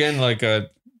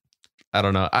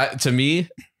don't know. To me,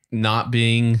 not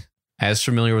being as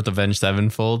familiar with Avenged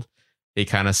Sevenfold, it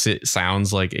kind of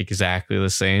sounds like exactly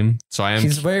the same. So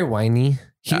He's very whiny.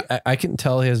 I can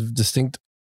tell he has distinct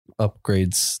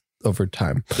upgrades over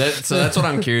time. That's what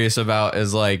I'm curious about.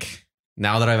 Is like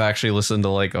now that I've actually listened to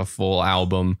like a full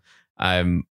album,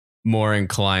 I'm more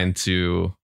inclined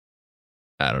to,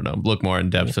 I don't know, look more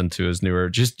in depth into his newer,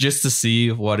 just to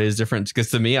see what is different. Because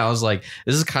to me, I was like,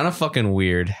 this is kind of fucking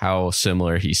weird how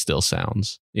similar he still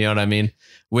sounds. You know what I mean?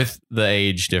 With the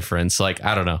age difference, like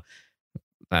I don't know,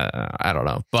 but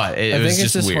I think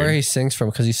it's just where he sings from,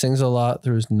 because he sings a lot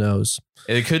through his nose.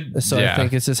 It could, so I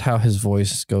think it's just how his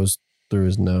voice goes through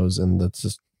his nose, and that's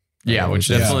just which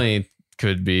definitely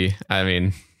could be. I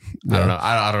mean, I don't know.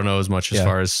 I don't know as much as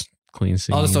far as clean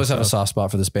singing. I'll just always have a soft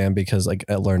spot for this band because like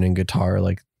at learning guitar,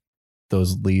 like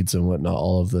those leads and whatnot,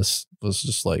 all of this was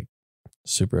just like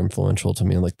super influential to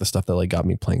me, and like the stuff that like got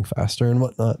me playing faster and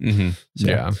whatnot. Mm-hmm. So,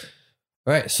 Yeah.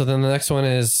 All right. So then the next one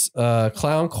is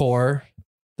Clown Core,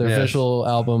 their visual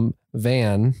album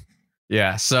Van.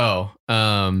 Yeah. So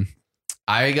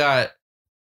I got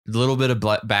a little bit of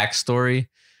backstory.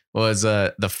 Was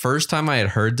the first time I had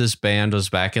heard this band was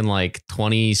back in like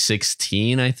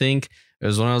 2016, I think. It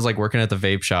was when I was like working at the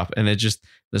vape shop, and it just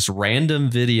this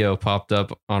random video popped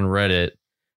up on Reddit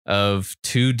of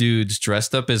two dudes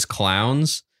dressed up as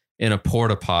clowns in a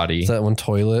porta potty. Is that one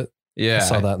toilet? Yeah. I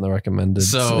saw that in the recommended.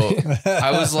 So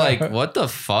I was like, what the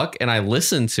fuck? And I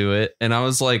listened to it and I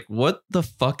was like, what the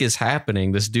fuck is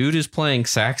happening? This dude is playing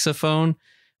saxophone,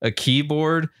 a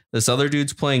keyboard. This other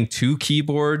dude's playing 2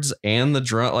 keyboards and the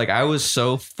drum. Like, I was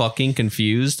so fucking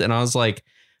confused. And I was like,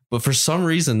 but for some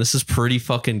reason, this is pretty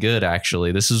fucking good,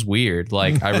 actually. This is weird.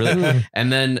 Like, I really. And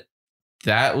then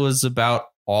that was about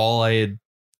all I had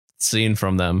seen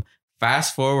from them.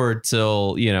 Fast forward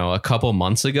till, a couple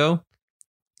months ago,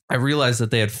 I realized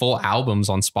that they had full albums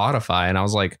on Spotify. And I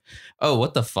was like, oh,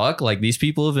 what the fuck? Like, these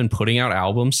people have been putting out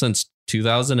albums since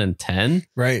 2010.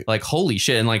 Right. Like, holy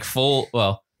shit. And like full,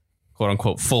 well, quote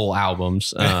unquote, full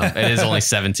albums. It is only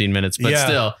 17 minutes, but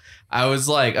still, I was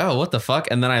like, oh, what the fuck?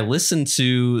 And then I listened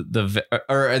to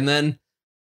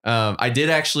I did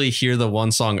actually hear the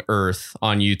one song Earth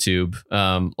on YouTube,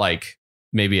 like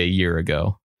maybe a year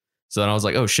ago. So then I was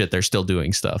like, oh shit, they're still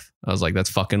doing stuff. I was like, that's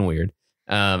fucking weird.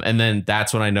 And then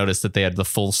that's when I noticed that they had the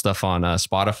full stuff on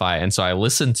Spotify. And so I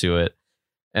listened to it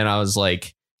and I was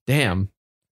like, damn,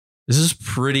 this is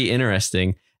pretty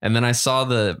interesting. And then I saw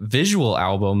the visual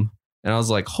album and I was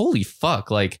like, holy fuck,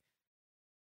 like,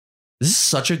 this is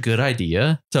such a good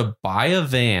idea to buy a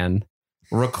van,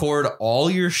 record all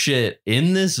your shit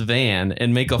in this van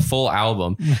and make a full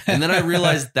album. And then I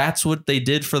realized that's what they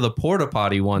did for the porta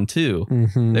potty one too.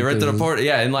 Mm-hmm, they rented a porta.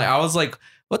 Yeah. And like, I was like,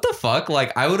 what the fuck?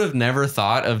 Like, I would have never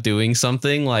thought of doing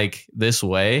something like this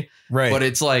way. Right. But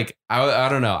it's like, I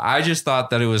don't know. I just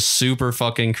thought that it was super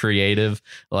fucking creative.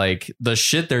 Like, the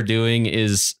shit they're doing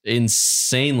is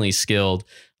insanely skilled.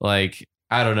 Like,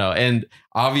 I don't know. And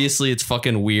obviously it's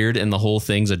fucking weird and the whole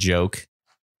thing's a joke,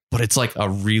 but it's like a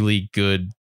really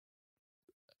good,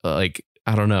 like,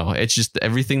 I don't know. It's just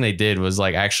everything they did was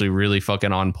like actually really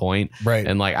fucking on point. Right.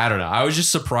 And like, I don't know. I was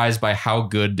just surprised by how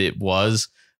good it was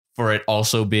for it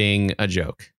also being a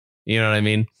joke. You know what I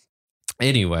mean?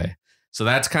 Anyway, so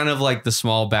that's kind of like the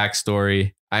small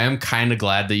backstory. I am kind of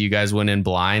glad that you guys went in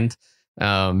blind.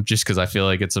 Just because I feel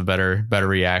like it's a better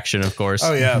reaction, of course.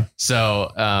 Oh yeah.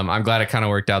 So I'm glad it kind of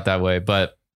worked out that way.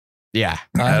 But yeah,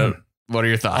 what are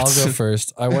your thoughts? I'll go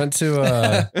first. I went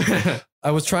to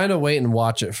I was trying to wait and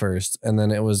watch it first, and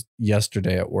then it was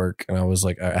yesterday at work, and I was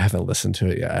like, I haven't listened to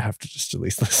it yet. I have to just at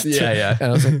least listen to it. Yeah. And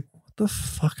I was like, what the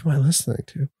fuck am I listening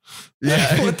to? Yeah.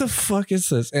 Like, what the fuck is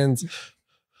this? And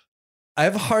I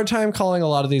have a hard time calling a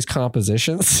lot of these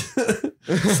compositions.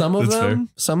 Some of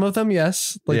them,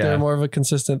 yes. Like they're more of a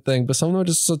consistent thing, but some of them are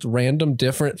just such random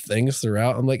different things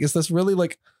throughout. I'm like, is this really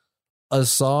like a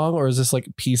song, or is this like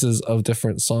pieces of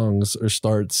different songs or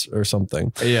starts or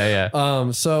something?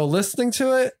 Yeah. So listening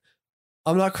to it,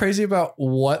 I'm not crazy about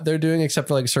what they're doing except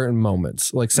for like certain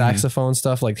moments, like saxophone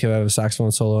stuff. Like, here I have a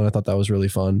saxophone solo, and I thought that was really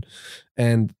fun.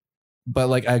 But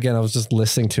like, again, I was just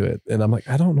listening to it and I'm like,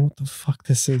 I don't know what the fuck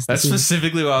this is. That's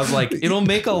specifically what I was like, it'll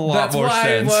make a lot more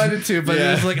sense. That's why I wanted to, but it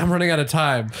was like, I'm running out of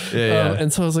time.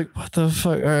 And so I was like, what the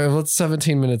fuck? All right, well, it's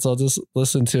 17 minutes. I'll just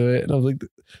listen to it. And I was like,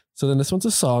 so then this one's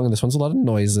a song and this one's a lot of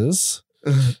noises.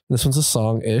 This one's a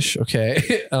song-ish.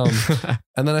 Okay.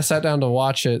 And then I sat down to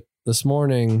watch it this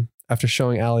morning after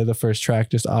showing Allie the first track,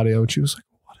 just audio. And she was like,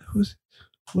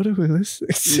 what are we listening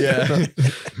to? Yeah.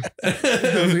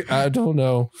 I was like, I don't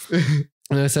know.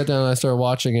 And I sat down and I started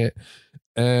watching it,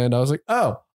 and I was like,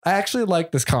 oh, I actually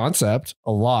like this concept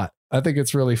a lot. I think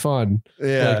it's really fun.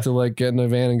 Yeah. Like to like get in a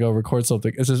van and go record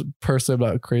something. It's just personally,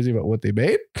 I'm not crazy about what they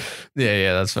made.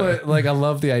 Yeah, that's fine. But like, I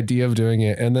love the idea of doing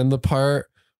it. And then the part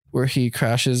where he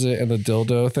crashes it and the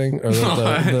dildo thing, or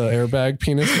the airbag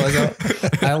penis flies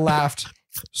out, I laughed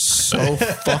so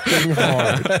fucking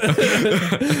hard.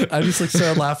 I just like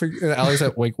started laughing, and Allie's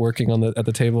at working at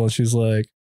the table, and she's like,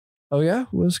 oh yeah,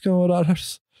 what's going on?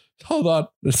 Hold on,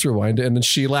 let's rewind it. And then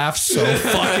she laughs so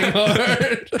fucking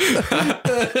hard.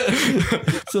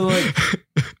 So like,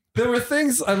 there were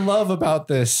things I love about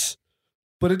this,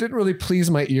 but it didn't really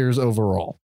please my ears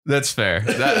overall. That's fair.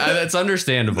 That's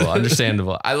understandable. I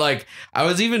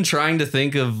was even trying to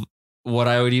think of what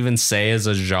I would even say as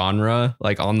a genre,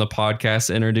 like on the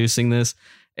podcast introducing this,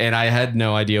 and I had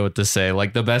no idea what to say.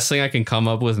 Like, the best thing I can come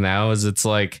up with now is it's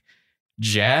like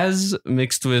jazz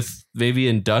mixed with maybe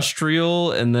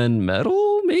industrial and then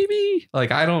metal, maybe.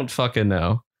 Like, I don't fucking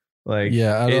know. Like,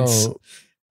 Yeah,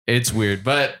 it's weird,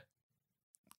 but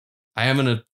I am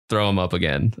gonna throw them up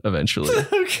again eventually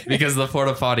because the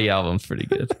Porta Potty album's pretty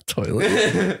good.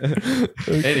 Toilet.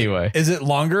 Anyway, Is it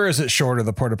longer or is it shorter,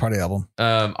 the Porta Potty album?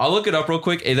 I'll look it up real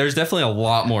quick. There's definitely a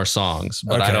lot more songs,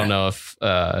 but I Okay. don't know if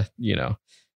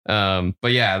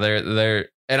but yeah, they're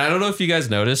and I don't know if you guys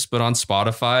noticed, but on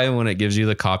Spotify when it gives you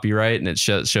the copyright and it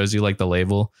shows you like the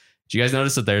label, do you guys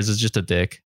notice that theirs is just a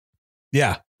dick?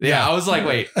 Yeah. Yeah, I was like,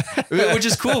 wait, which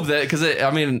is cool because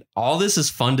I mean, all this is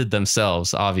funded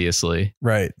themselves, obviously,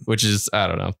 Right. which is I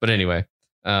don't know, but anyway,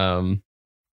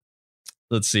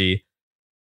 let's see.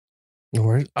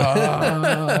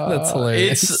 That's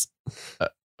hilarious.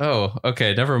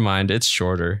 Okay, never mind. It's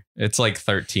shorter. It's like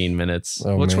 13 minutes.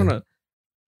 Oh, Which man. one?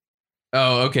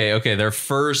 Okay. Their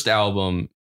first album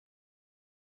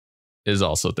is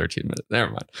also 13 minutes. Never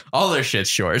mind. All their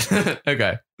shit's short.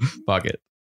 Okay, fuck it.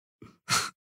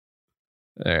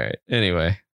 All right.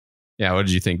 Anyway, yeah. What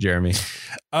did you think, Jeremy?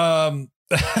 Yeah.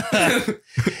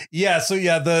 So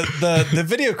yeah, the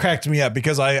video cracked me up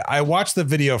because I watched the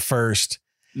video first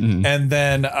and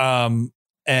then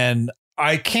and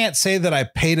I can't say that I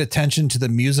paid attention to the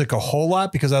music a whole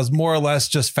lot because I was more or less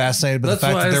just fascinated by the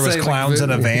fact that there was clowns in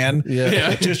a van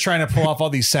just trying to pull off all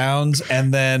these sounds.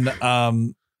 And then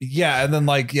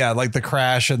like the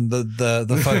crash and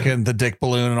the fucking the dick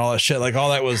balloon and all that shit, like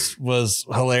all that was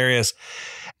hilarious.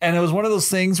 And it was one of those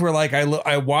things where like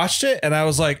I watched it and I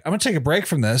was like, I'm gonna take a break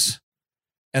from this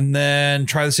and then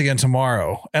try this again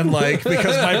tomorrow. And like,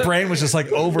 because my brain was just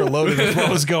like overloaded with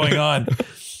what was going on.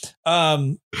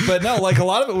 But no, like a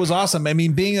lot of it was awesome. I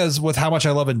mean, being as with how much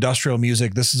I love industrial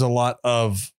music, this is a lot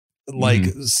of like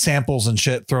samples and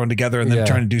shit thrown together and then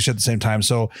trying to do shit at the same time.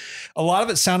 So a lot of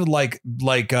it sounded like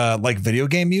video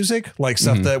game music, like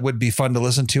stuff that would be fun to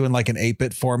listen to in like an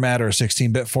 8-bit format or a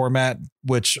 16-bit format,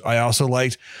 which I also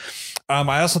liked.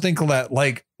 I also think that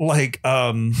like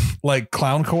clowncore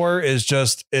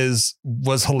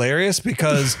was hilarious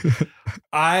because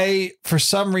for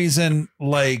some reason,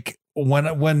 like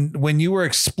when you were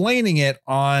explaining it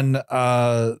on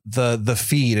the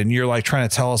feed and you're like trying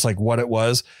to tell us like what it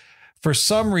was, for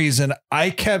some reason I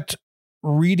kept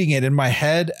reading it in my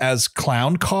head as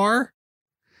clown car,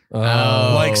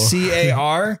 like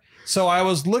CAR. So I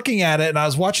was looking at it and I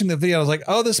was watching the video. I was like,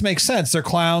 oh, this makes sense. They're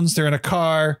clowns. They're in a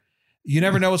car. You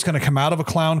never know what's going to come out of a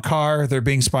clown car. They're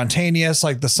being spontaneous,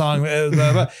 like the song.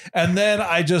 And then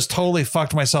I just totally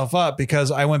fucked myself up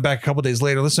because I went back a couple days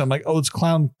later. Listen, I'm like, oh, it's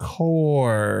clown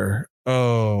core.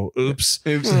 Oh, oops.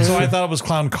 So I thought it was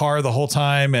clown car the whole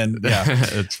time. And yeah,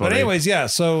 it's funny. But anyways, yeah.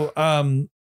 So, like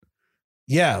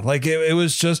it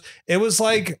was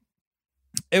like,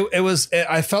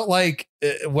 I felt like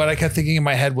what I kept thinking in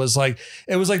my head was like,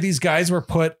 it was like these guys were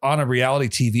put on a reality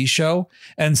TV show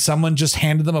and someone just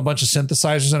handed them a bunch of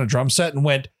synthesizers and a drum set and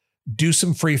went, do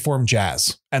some freeform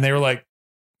jazz. And they were like,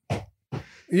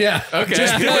 yeah, okay.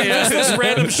 Just this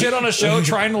random shit on a show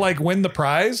trying to like win the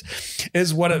prize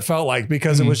is what it felt like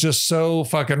because it was just so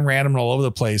fucking random and all over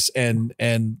the place. And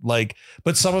like,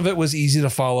 but some of it was easy to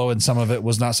follow and some of it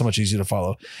was not so much easy to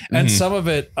follow. And some of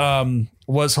it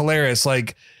was hilarious.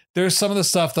 Like there's some of the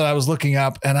stuff that I was looking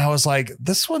up and I was like,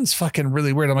 this one's fucking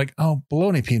really weird. I'm like, oh,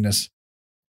 baloney penis.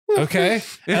 Okay.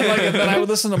 And like, and then I would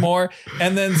listen to more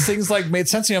and then things like made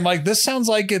sense to me. I'm like, this sounds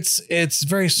like it's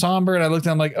very somber. And I looked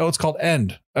at it, I'm like, oh, it's called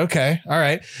End. Okay. All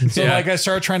right. So like I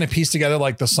started trying to piece together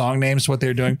like the song names, what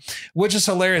they're doing, which is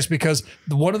hilarious because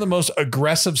one of the most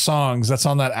aggressive songs that's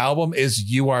on that album is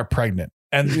You Are Pregnant.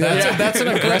 And that's an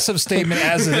aggressive statement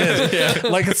as it is. Yeah.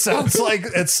 Like it sounds like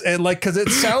because it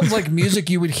sounds like music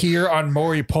you would hear on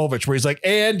Maury Povich, where he's like,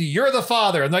 "And you're the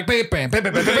father," and like, bam, bam, bam,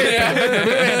 bam, bam, bam, bam,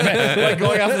 bam, bam, like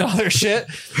going off and all their shit.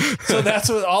 So that's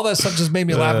what all that stuff just made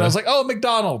me laugh. And I was like, "Oh,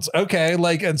 McDonald's, okay."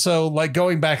 Like, and so like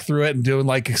going back through it and doing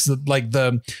like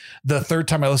the third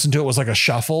time I listened to it was like a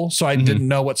shuffle, so I didn't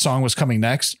know what song was coming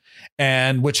next.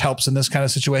 And which helps in this kind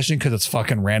of situation because it's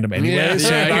fucking random anyway.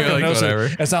 So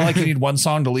it's not like you need one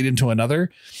song to lead into another.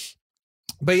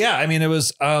 But yeah, I mean, it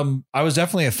was I was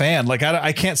definitely a fan. Like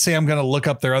I can't say I'm going to look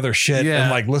up their other shit and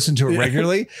like listen to it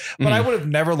regularly, but I would have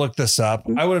never looked this up.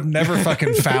 I would have never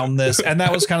fucking found this. And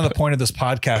that was kind of the point of this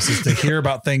podcast is to hear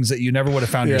about things that you never would have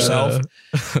found yourself.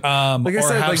 Like or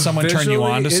said, have like someone turn you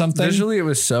on to something. Visually, it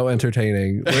was so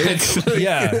entertaining.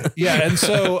 Yeah. And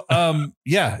so,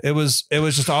 it was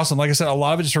just awesome. Like I said, a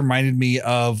lot of it just reminded me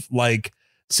of like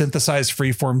synthesized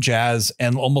freeform jazz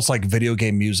and almost like video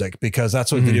game music, because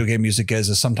that's what video game music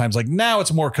is sometimes like now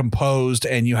it's more composed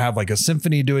and you have like a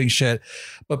symphony doing shit.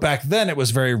 But back then it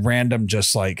was very random,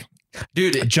 just like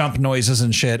dude, jump noises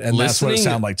and shit. And that's what it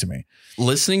sounded like to me.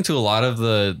 Listening to a lot of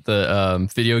the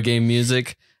video game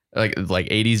music, like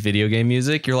 80s video game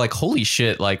music, you're like, holy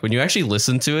shit. Like when you actually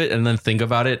listen to it and then think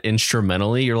about it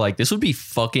instrumentally, you're like, this would be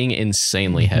fucking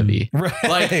insanely heavy. Right.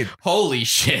 Like, holy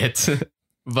shit.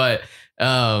 But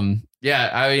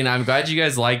yeah, I mean, I'm glad you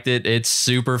guys liked it. It's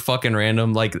super fucking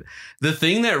random. Like the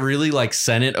thing that really like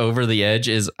sent it over the edge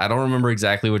is, I don't remember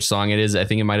exactly which song it is. I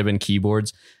think it might've been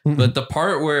Keyboards, but the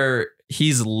part where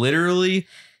he's literally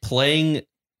playing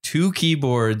 2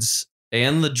 keyboards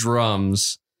and the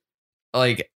drums,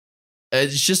 like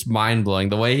it's just mind blowing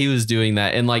the way he was doing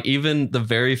that. And like even the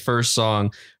very first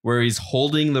song where he's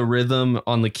holding the rhythm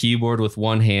on the keyboard with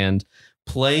one hand,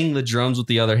 playing the drums with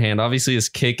the other hand. Obviously his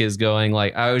kick is going,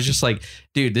 like, I was just like,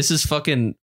 dude, this is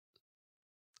fucking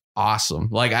awesome.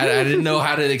 Like I didn't know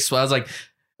how to explain. I was like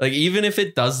even if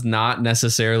it does not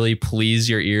necessarily please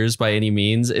your ears by any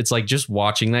means, it's like just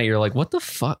watching that, you're like, what the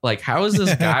fuck? Like, how is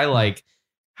this guy like,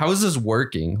 how is this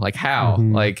working? Like how?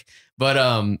 Like, but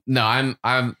no,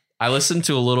 I listened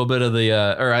to a little bit of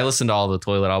I listened to all the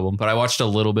Toilet album, but I watched a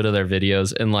little bit of their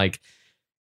videos and like,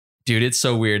 dude, it's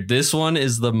so weird. This one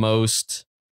is the most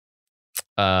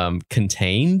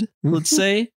contained, let's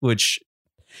say, which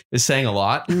is saying a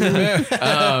lot.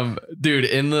 Dude,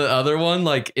 in the other one,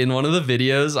 like in one of the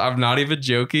videos, I'm not even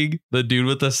joking, the dude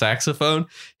with the saxophone,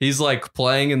 he's like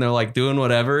playing and they're like doing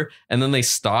whatever, and then they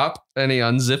stop and he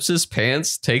unzips his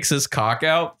pants, takes his cock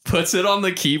out, puts it on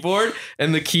the keyboard,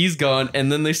 and the key's gone,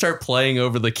 and then they start playing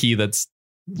over the key that's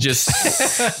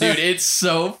just dude, it's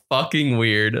so fucking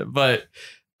weird. But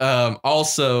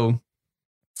also,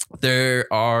 they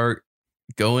are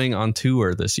going on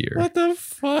tour this year. What the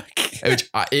fuck? Which,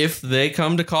 if they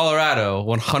come to Colorado,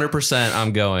 100%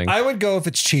 I'm going. I would go if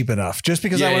it's cheap enough, just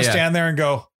because I want to stand there and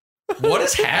go, what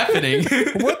is happening?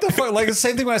 What the fuck? Like the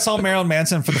same thing when I saw Marilyn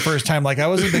Manson for the first time. Like I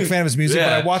wasn't a big fan of his music,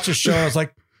 but I watched his show and I was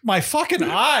like, my fucking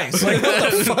eyes. Like,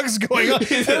 what the fuck's going on?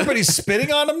 Everybody's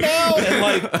spitting on him now.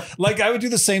 And like I would do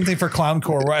the same thing for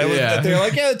Clowncore, where they're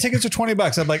like, yeah, the tickets are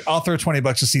 $20. I'm like, I'll throw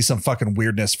 $20 to see some fucking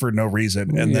weirdness for no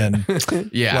reason. And then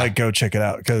like go check it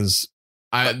out. Cause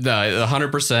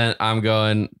 100% I'm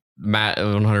going. Matt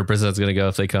 100% is going to go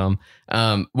if they come.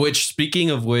 Which,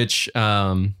 speaking of which,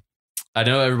 I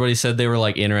know everybody said they were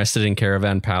like interested in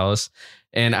Caravan Palace.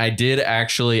 And I did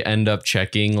actually end up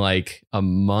checking like a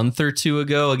month or two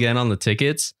ago again on the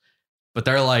tickets, but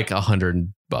they're like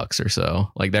 $100 or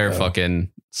so. Like they're fucking.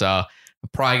 So I'm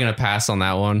probably gonna pass on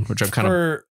that one, which I'm kind of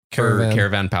for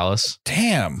Caravan Palace.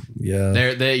 Damn.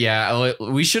 Yeah.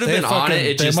 We should have been on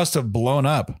it. They must have blown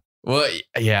up. Well,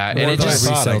 yeah, more and it just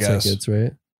resell tickets,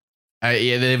 right?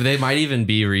 They might even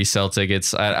be resale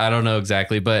tickets. I don't know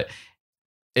exactly, but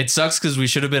it sucks because we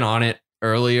should have been on it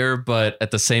earlier, but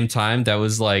at the same time, that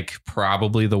was like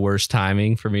probably the worst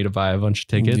timing for me to buy a bunch of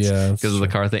tickets because of the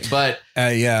car thing. But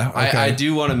I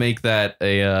do want to make that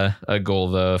a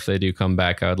goal though. If they do come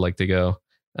back, I would like to go.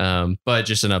 But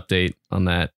just an update on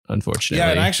that, unfortunately.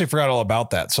 Yeah, and I actually forgot all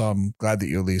about that, so I'm glad that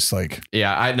you at least like.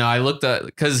 Yeah, I know. I looked at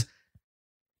because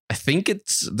I think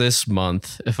it's this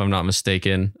month, if I'm not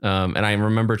mistaken. And I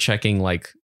remember checking like,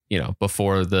 you know,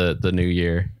 before the new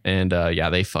year, and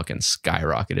they fucking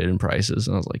skyrocketed in prices,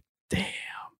 and I was like,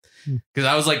 damn, because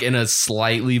I was like in a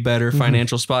slightly better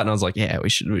financial spot, and I was like, yeah, we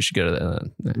should go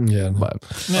to that.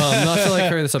 Not to like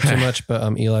hurry this up too much, but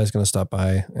Eli's gonna stop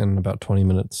by in about 20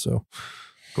 minutes, so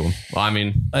cool. Well, I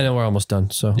mean, I know we're almost done,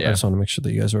 so I just want to make sure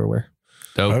that you guys are aware.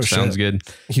 Dope. Sounds good.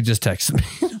 He just texted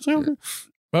me.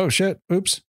 Oh shit!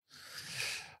 Oops.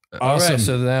 Awesome. All right,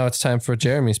 so now it's time for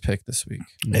Jeremy's pick this week.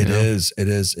 It is.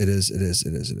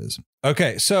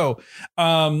 Okay, so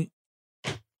I'm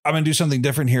gonna do something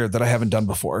different here that I haven't done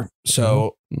before.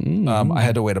 So I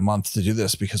had to wait a month to do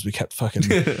this because we kept fucking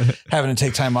having to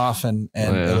take time off, and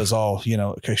it was all, you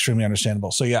know, extremely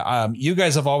understandable. So you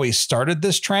guys have always started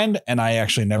this trend, and I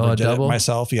actually never did it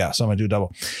myself. Yeah, so I'm gonna do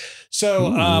double. So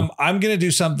I'm gonna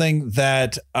do something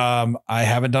that I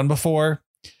haven't done before.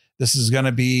 This is going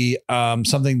to be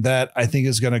something that I think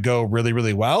is going to go really,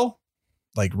 really well,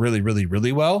 like really, really,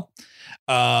 really well.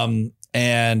 And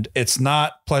it's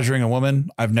not pleasuring a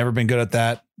woman. I've never been good at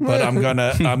that, but I'm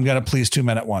gonna please two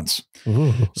men at once.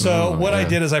 I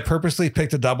did is I purposely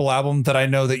picked a double album that I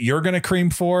know that you're going to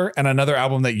cream for, and another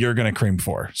album that you're going to cream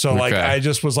for. So like I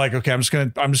just was like, okay, I'm just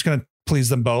gonna please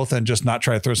them both and just not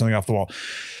try to throw something off the wall.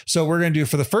 So we're going to do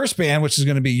for the first band, which is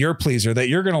going to be your pleaser that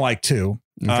you're going to like too.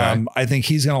 Okay. I think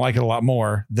he's going to like it a lot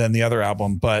more than the other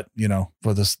album, but you know,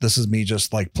 for this is me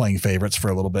just like playing favorites for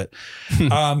a little bit.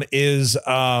 Is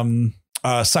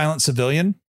Silent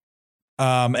Civilian.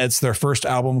 It's their first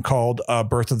album called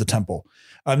Birth of the Temple.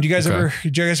 Did you guys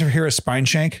ever hear of Spine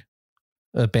Shank?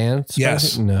 A band?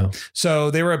 Yes. No.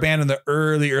 So they were a band in the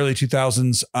early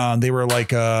 2000s. They were like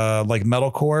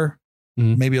metalcore,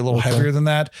 maybe a little heavier than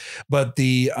that. But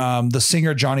the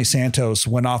singer Johnny Santos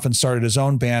went off and started his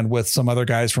own band with some other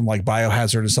guys from like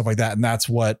Biohazard and stuff like that. And that's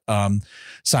what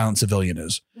Silent Civilian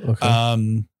is.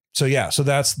 Okay. So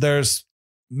there's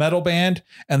metal band.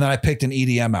 And then I picked an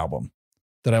EDM album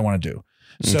that I want to do.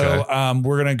 So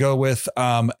we're going to go with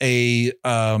a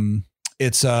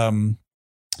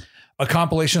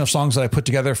compilation of songs that I put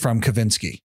together from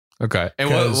Kavinsky. Okay. And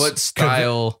what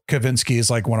style? Kavinsky is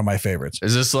like one of my favorites.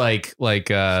 Is this like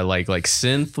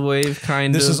synth wave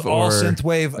kind This of? is all synth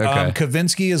wave. Okay.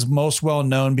 Kavinsky is most well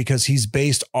known because he's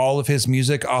based all of his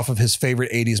music off of his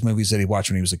favorite 80s movies that he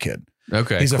watched when he was a kid.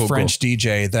 Okay. He's a French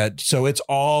DJ so it's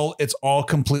all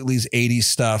completely 80s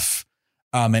stuff.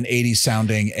 And 80s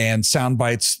sounding and sound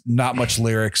bites, not much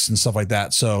lyrics and stuff like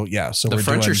that. So yeah. So the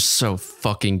French are so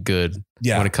fucking good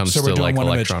when it comes to like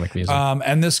electronic music.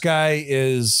 And this guy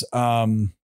is,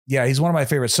 he's one of my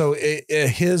favorites. So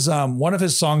his one of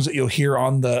his songs that you'll hear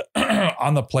on the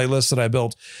on the playlist that I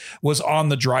built was on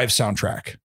the Drive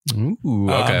soundtrack.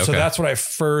 Ooh, okay. So that's what I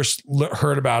first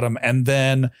heard about him. And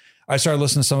then I started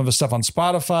listening to some of his stuff on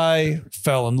Spotify,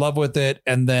 fell in love with it.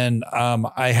 And then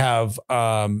I have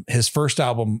his first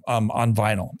album on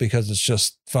vinyl because it's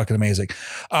just fucking amazing.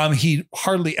 He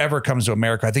hardly ever comes to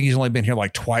America. I think he's only been here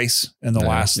like twice in the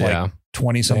last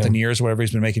 20 something years, whatever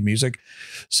he's been making music.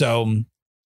 So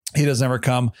he doesn't ever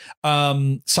come.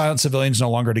 Silent Civilian's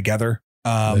no longer together.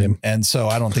 And so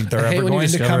I don't think they're ever going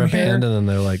to come here. And then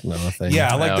they're like, no, thank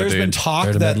yeah, like there's been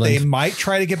talk that they might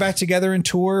try to get back together and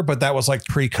tour, but that was like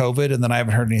pre-COVID, and then I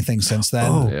haven't heard anything since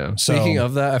then. Oh, yeah. So, speaking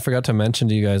of that, I forgot to mention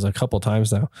to you guys a couple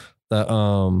times now that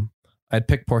I'd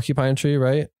picked Porcupine Tree,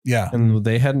 right? Yeah. And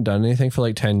they hadn't done anything for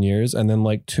like 10 years. And then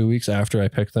like 2 weeks after I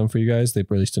picked them for you guys, they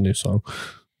released a new song.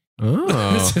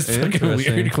 Oh, it's just fucking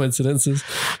weird coincidences.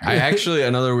 I actually,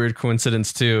 another weird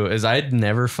coincidence too, is I'd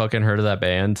never fucking heard of that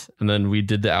band. And then we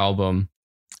did the album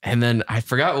and then I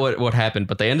forgot what happened,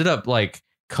 but they ended up like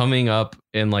coming up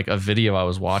in like a video I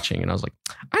was watching and I was like,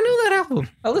 I know that album.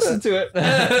 I listened to it.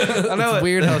 I know it's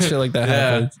weird how shit like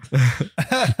that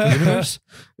happens. Universe?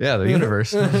 Yeah, the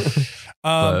universe. So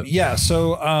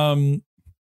I'm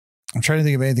trying to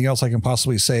think of anything else I can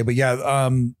possibly say, but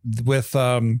yeah, with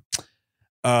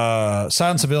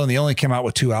Silent Civilian, they only came out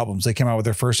with 2 albums. They came out with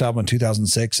their first album in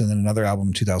 2006 and then another album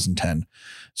in 2010.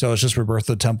 So it's just Rebirth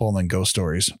of the Temple and then Ghost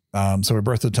Stories. So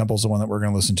Rebirth of the Temple is the one that we're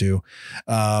going to listen to.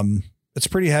 It's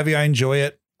pretty heavy. I enjoy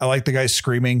it. I like the guy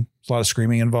screaming. There's a lot of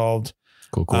screaming involved.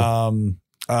 Cool.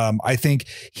 I think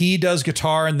he does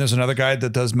guitar and there's another guy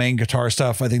that does main guitar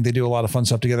stuff. I think they do a lot of fun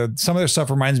stuff together. Some of their stuff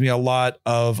reminds me a lot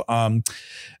of,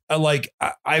 like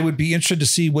I would be interested to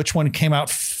see which one came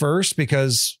out first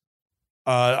because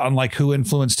unlike Who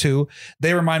Influenced Who,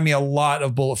 they remind me a lot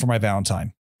of Bullet for My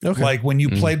Valentine. Okay. Like when you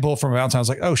played Bullet for My Valentine, I was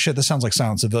like, oh shit, this sounds like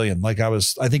Silent Civilian. Like I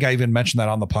think I even mentioned that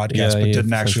on the podcast, but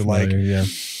didn't actually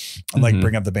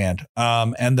bring up the band.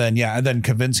 And then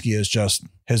Kavinsky is just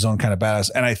his own kind of badass.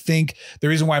 And I think the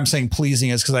reason why I'm saying pleasing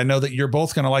is because I know that you're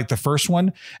both going to like the first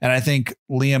one. And I think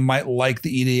Liam might like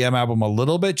the EDM album a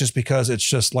little bit just because it's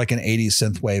just like an 80s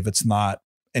synth wave. It's not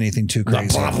anything too crazy.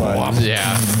 It's nothing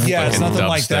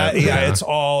like that. Yeah, it's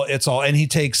all and he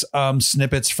takes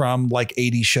snippets from like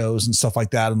 80 shows and stuff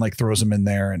like that and like throws them in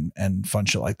there and fun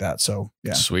shit like that. So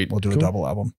yeah, sweet. We'll do a double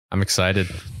album. I'm excited.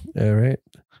 All right.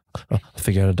 I'll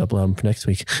figure out a double album for next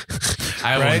week.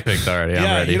 I have one picked already.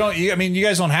 I'm ready. You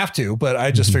guys don't have to, but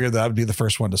I just figured that would be the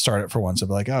first one to start it for once. I'd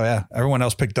be like, oh yeah, everyone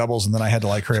else picked doubles, and then I had to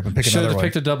like hurry up and pick another one. Should have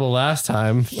picked a double last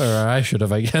time, or I should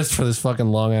have, I guess, for this fucking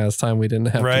long ass time we didn't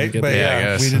have. Right, to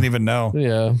but we didn't even know.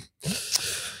 Yeah.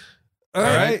 All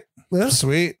right. Well,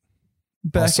 sweet.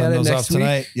 Back at it next week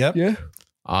tonight. Yep. Yeah.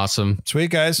 Awesome.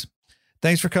 Sweet guys.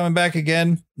 Thanks for coming back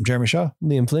again. I'm Jeremy Shaw.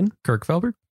 Liam Flynn. Kirk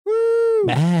Felber. Woo.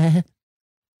 Bye.